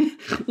we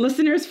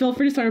listeners, feel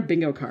free to start a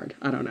bingo card.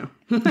 I don't know.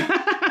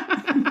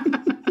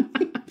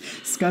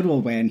 Scud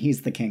will win.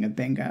 He's the king of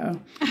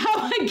bingo.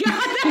 Oh my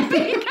god, that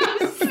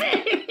bingo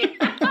scene!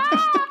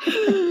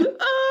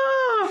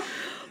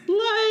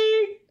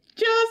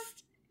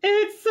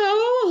 It's so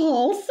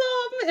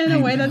wholesome in a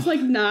way that's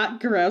like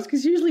not gross,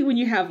 because usually when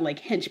you have like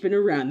henchmen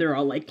around, they're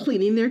all like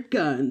cleaning their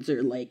guns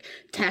or like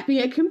tapping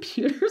at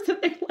computers, and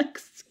they're like,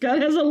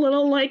 Scud has a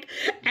little like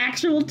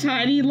actual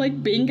tiny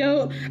like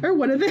bingo, or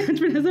one of the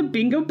henchmen has a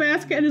bingo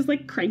basket and is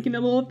like cranking the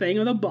little thing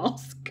with a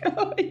balls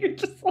go, and you're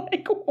just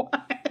like,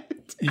 what?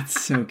 It's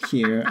so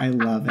cute. I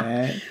love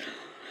it.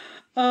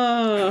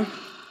 Oh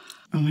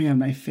my god,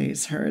 my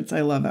face hurts.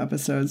 I love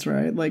episodes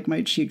where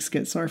my cheeks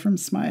get sore from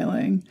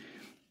smiling.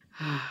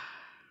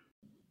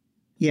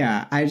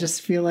 Yeah, I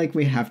just feel like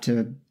we have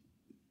to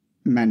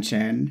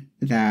mention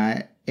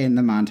that in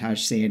the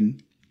montage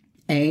scene,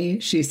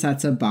 she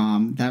sets a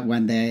bomb that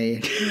when they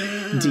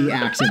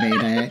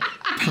deactivate it,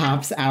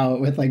 pops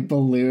out with like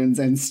balloons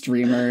and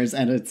streamers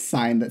and a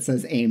sign that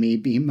says, "Amy,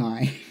 be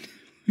mine."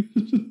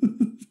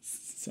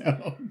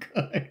 So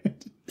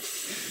good.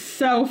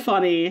 So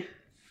funny.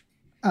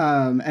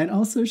 And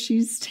also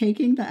she's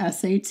taking the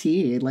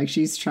SAT. Like,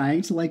 she's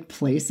trying to like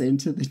place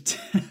into the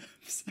tests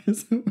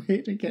as a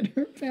way to get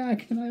her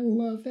back, and I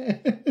love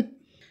it.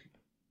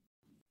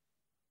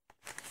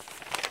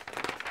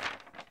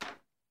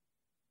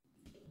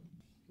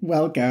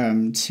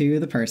 Welcome to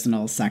the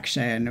personal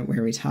section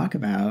where we talk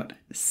about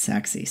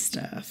sexy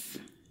stuff.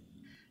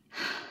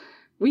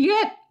 We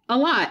get a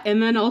lot,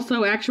 and then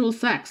also actual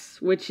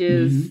sex, which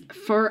is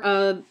for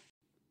a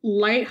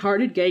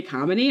lighthearted gay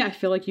comedy. I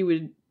feel like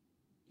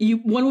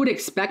one would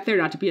expect there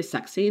not to be a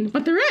sex scene,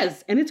 but there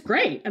is, and it's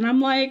great. And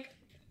I'm like,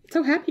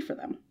 so happy for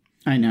them.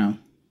 I know.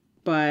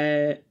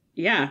 But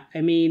yeah, I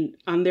mean,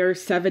 on their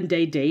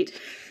 7-day date,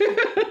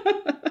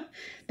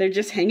 they're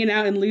just hanging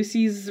out in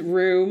Lucy's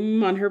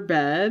room on her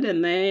bed,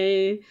 and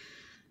it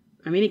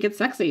gets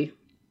sexy.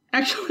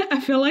 Actually, I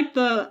feel like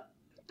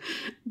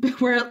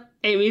where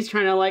Amy's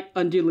trying to like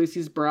undo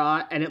Lucy's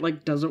bra and it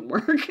like doesn't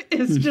work.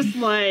 It's just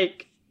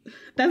like,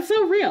 that's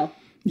so real.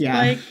 Yeah.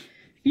 Like,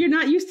 you're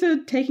not used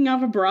to taking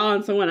off a bra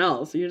on someone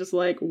else. You're just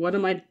like, what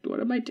am I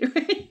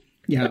doing?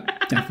 Yeah,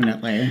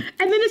 definitely. And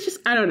then it's just,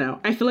 I don't know.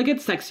 I feel like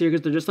it's sexier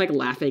because they're just like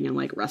laughing and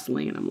like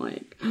wrestling, and I'm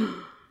like,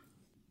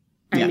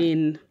 I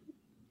mean,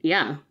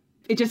 yeah.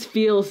 It just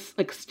feels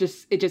like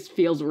it just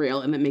feels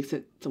real, and it makes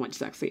it so much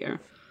sexier.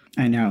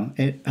 I know.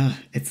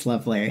 It's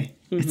lovely.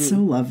 Mm-hmm. It's so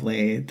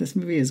lovely. This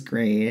movie is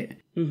great.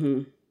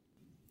 Mm-hmm.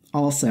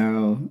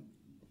 Also,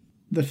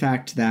 the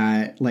fact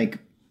that like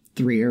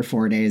 3 or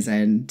 4 days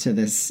into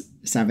this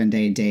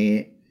 7-day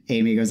date,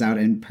 Amy goes out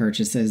and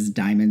purchases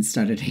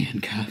diamond-studded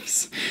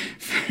handcuffs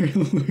for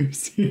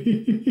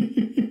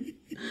Lucy.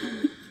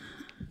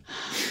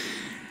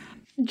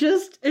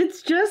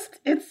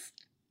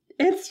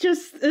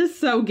 It's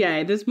so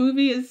gay. This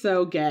movie is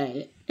so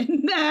gay.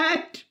 And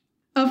that,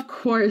 of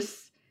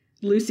course,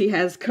 Lucy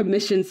has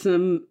commissioned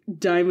some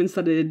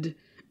diamond-studded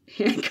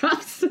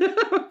handcuffs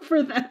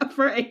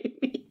for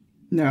Amy.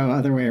 No,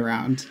 other way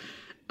around.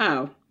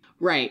 Oh,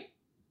 right.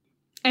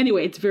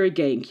 Anyway, it's very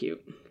gay and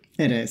cute.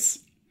 It is.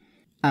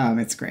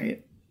 It's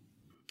great.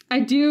 I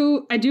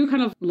do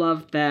kind of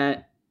love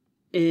that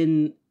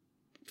in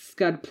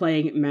Scud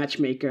playing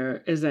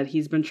matchmaker is that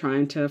he's been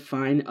trying to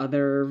find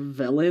other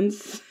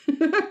villains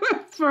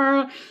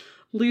for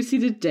Lucy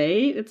to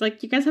date. It's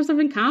like, you guys have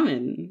something in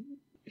common.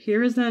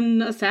 Here is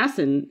an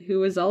assassin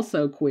who is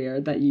also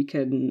queer that we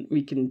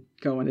can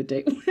go on a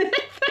date with.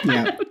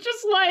 Yeah.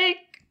 Just like,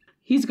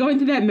 he's going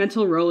through that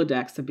mental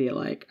Rolodex to be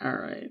like, all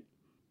right,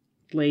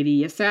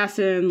 lady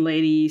assassin,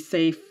 lady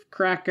safe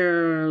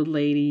cracker,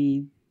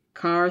 lady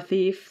car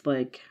thief.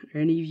 Like,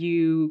 are any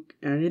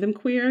of them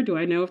queer? Do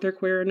I know if they're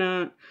queer or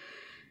not?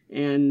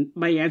 And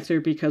my answer,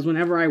 because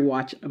whenever I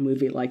watch a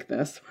movie like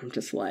this, I'm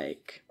just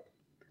like,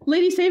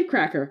 lady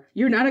safecracker,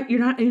 you're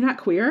not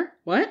queer?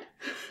 What?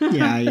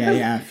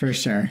 Yeah, for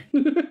sure.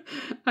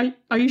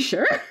 Are you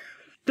sure?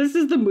 This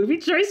is the movie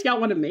choice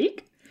y'all want to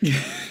make?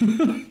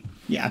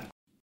 Yeah.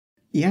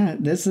 Yeah,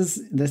 this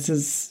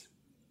is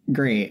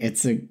great.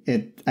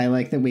 I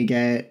like that we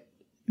get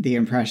the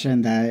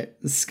impression that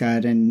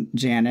Scud and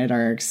Janet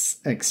are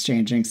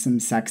exchanging some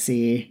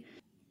sexy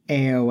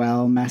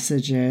AOL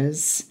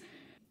messages.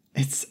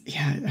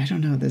 I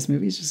don't know. This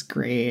movie's just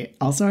great.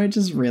 Also, I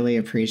just really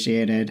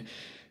appreciated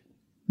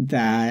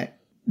that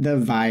the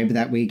vibe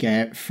that we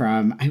get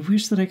from, I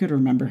wish that I could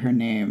remember her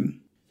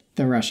name,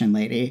 the Russian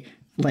lady.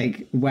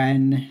 Like,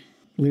 when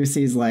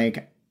Lucy's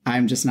like,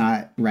 I'm just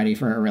not ready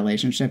for a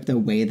relationship, the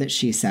way that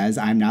she says,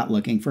 I'm not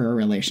looking for a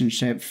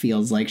relationship,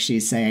 feels like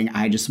she's saying,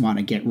 I just want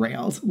to get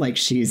railed. Like,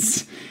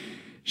 she's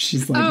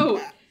like,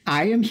 oh,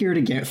 I am here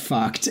to get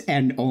fucked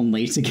and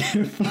only to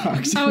get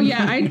fucked. Oh,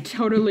 yeah. I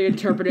totally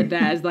interpreted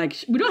that as like,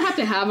 we don't have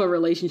to have a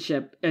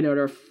relationship in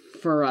order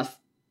for us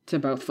to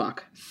both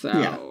fuck. So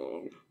yeah.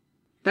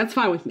 That's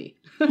fine with me.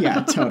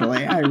 Yeah,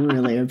 totally. I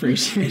really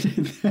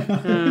appreciated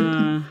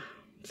that.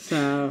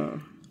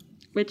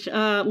 Which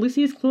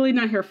Lucy is clearly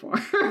not here for.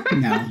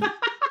 No.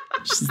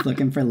 She's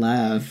looking for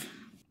love.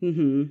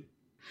 Mm-hmm.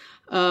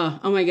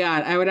 Oh my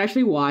God. I would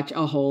actually watch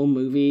a whole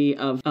movie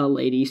of a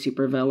lady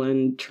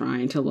supervillain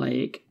trying to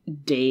like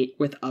date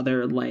with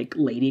other like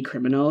lady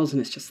criminals. And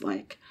it's just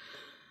like,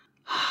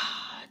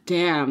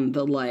 damn,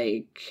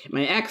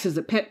 my ex is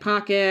a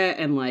pickpocket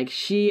and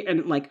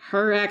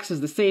her ex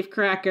is the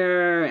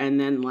safecracker and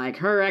then like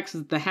her ex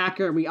is the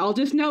hacker. We all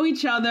just know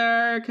each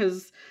other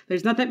because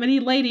there's not that many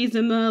ladies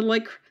in the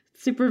like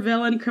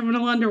supervillain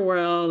criminal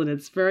underworld. And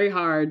it's very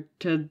hard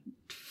to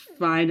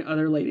find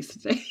other ladies to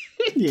date.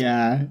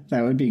 Yeah,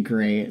 that would be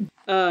great.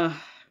 My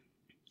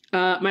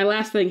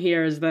last thing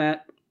here is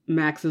that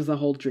Max is the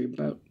whole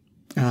dreamboat.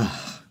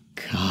 Oh,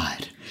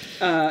 God.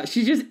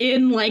 She's just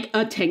in like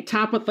a tank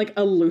top with like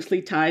a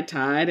loosely tied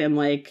tie and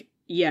like,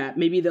 yeah,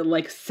 maybe the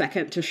like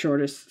second to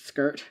shortest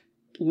skirt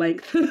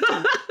length and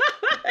her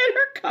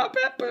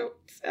combat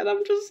boots. And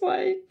I'm just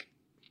like,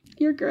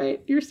 you're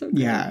great. You're so great.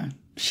 Yeah,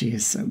 she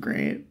is so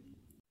great.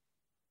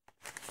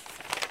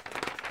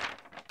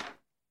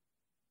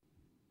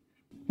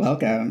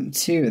 Welcome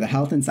to the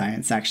health and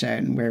science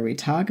section, where we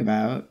talk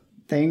about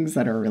things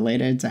that are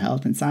related to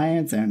health and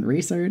science and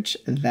research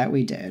that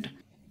we did.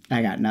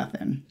 I got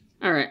nothing.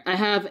 All right, I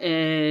have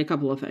a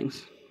couple of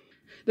things.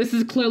 This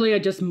is clearly a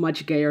just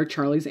much gayer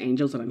Charlie's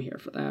Angels, and I'm here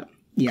for that.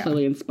 Yeah.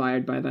 Clearly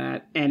inspired by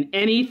that. And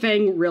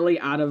anything really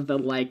out of the,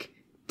 like,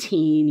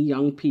 teen,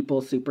 young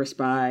people super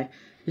spy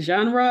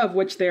genre, of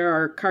which there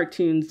are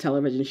cartoons,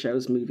 television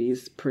shows,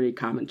 movies, pretty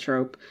common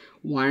trope.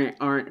 Why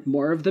aren't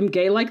more of them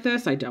gay like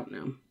this? I don't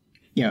know.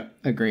 Yep,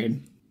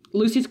 agreed.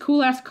 Lucy's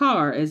cool-ass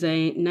car is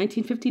a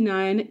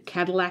 1959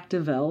 Cadillac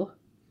DeVille,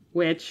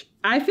 which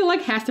I feel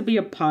like has to be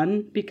a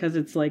pun because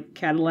it's like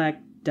Cadillac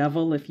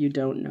Devil if you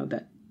don't know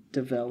that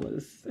DeVille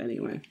is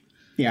anyway.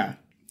 Yeah.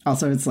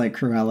 Also, it's like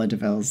Cruella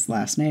DeVille's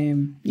last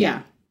name.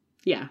 Yeah.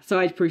 Yeah, so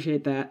I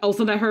appreciate that.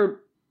 Also that her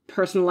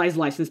personalized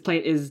license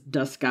plate is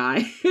the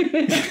Sky.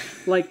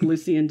 Like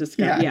Lucy in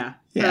Disguise. Yeah.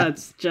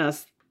 That's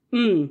just...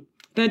 The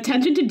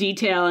attention to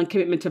detail and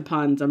commitment to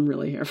puns, I'm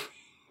really here for.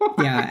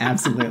 Yeah,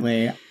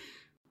 absolutely.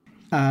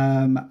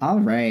 All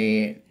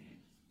right.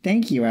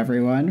 Thank you,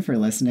 everyone, for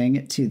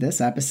listening to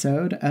this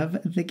episode of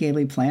The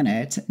Gaily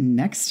Planet.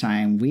 Next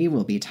time, we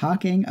will be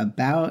talking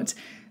about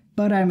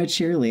But I'm a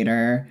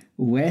Cheerleader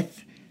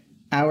with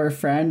our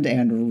friend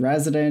and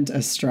resident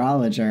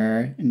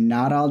astrologer,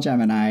 not all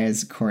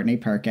Geminis, Courtney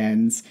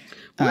Perkins.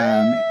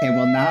 It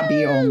will not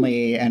be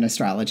only an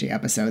astrology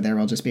episode. There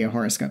will just be a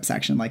horoscope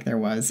section like there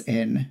was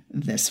in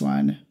this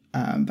one.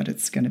 But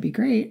it's going to be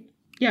great.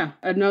 Yeah,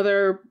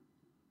 another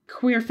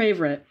queer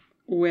favorite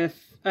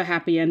with a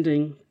happy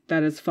ending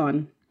that is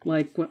fun.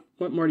 Like,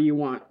 what more do you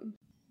want?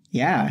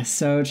 Yeah,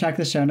 so check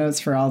the show notes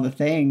for all the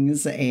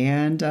things,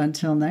 and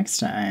until next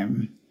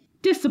time.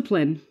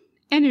 Discipline,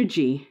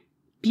 energy,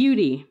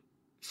 beauty,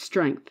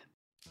 strength.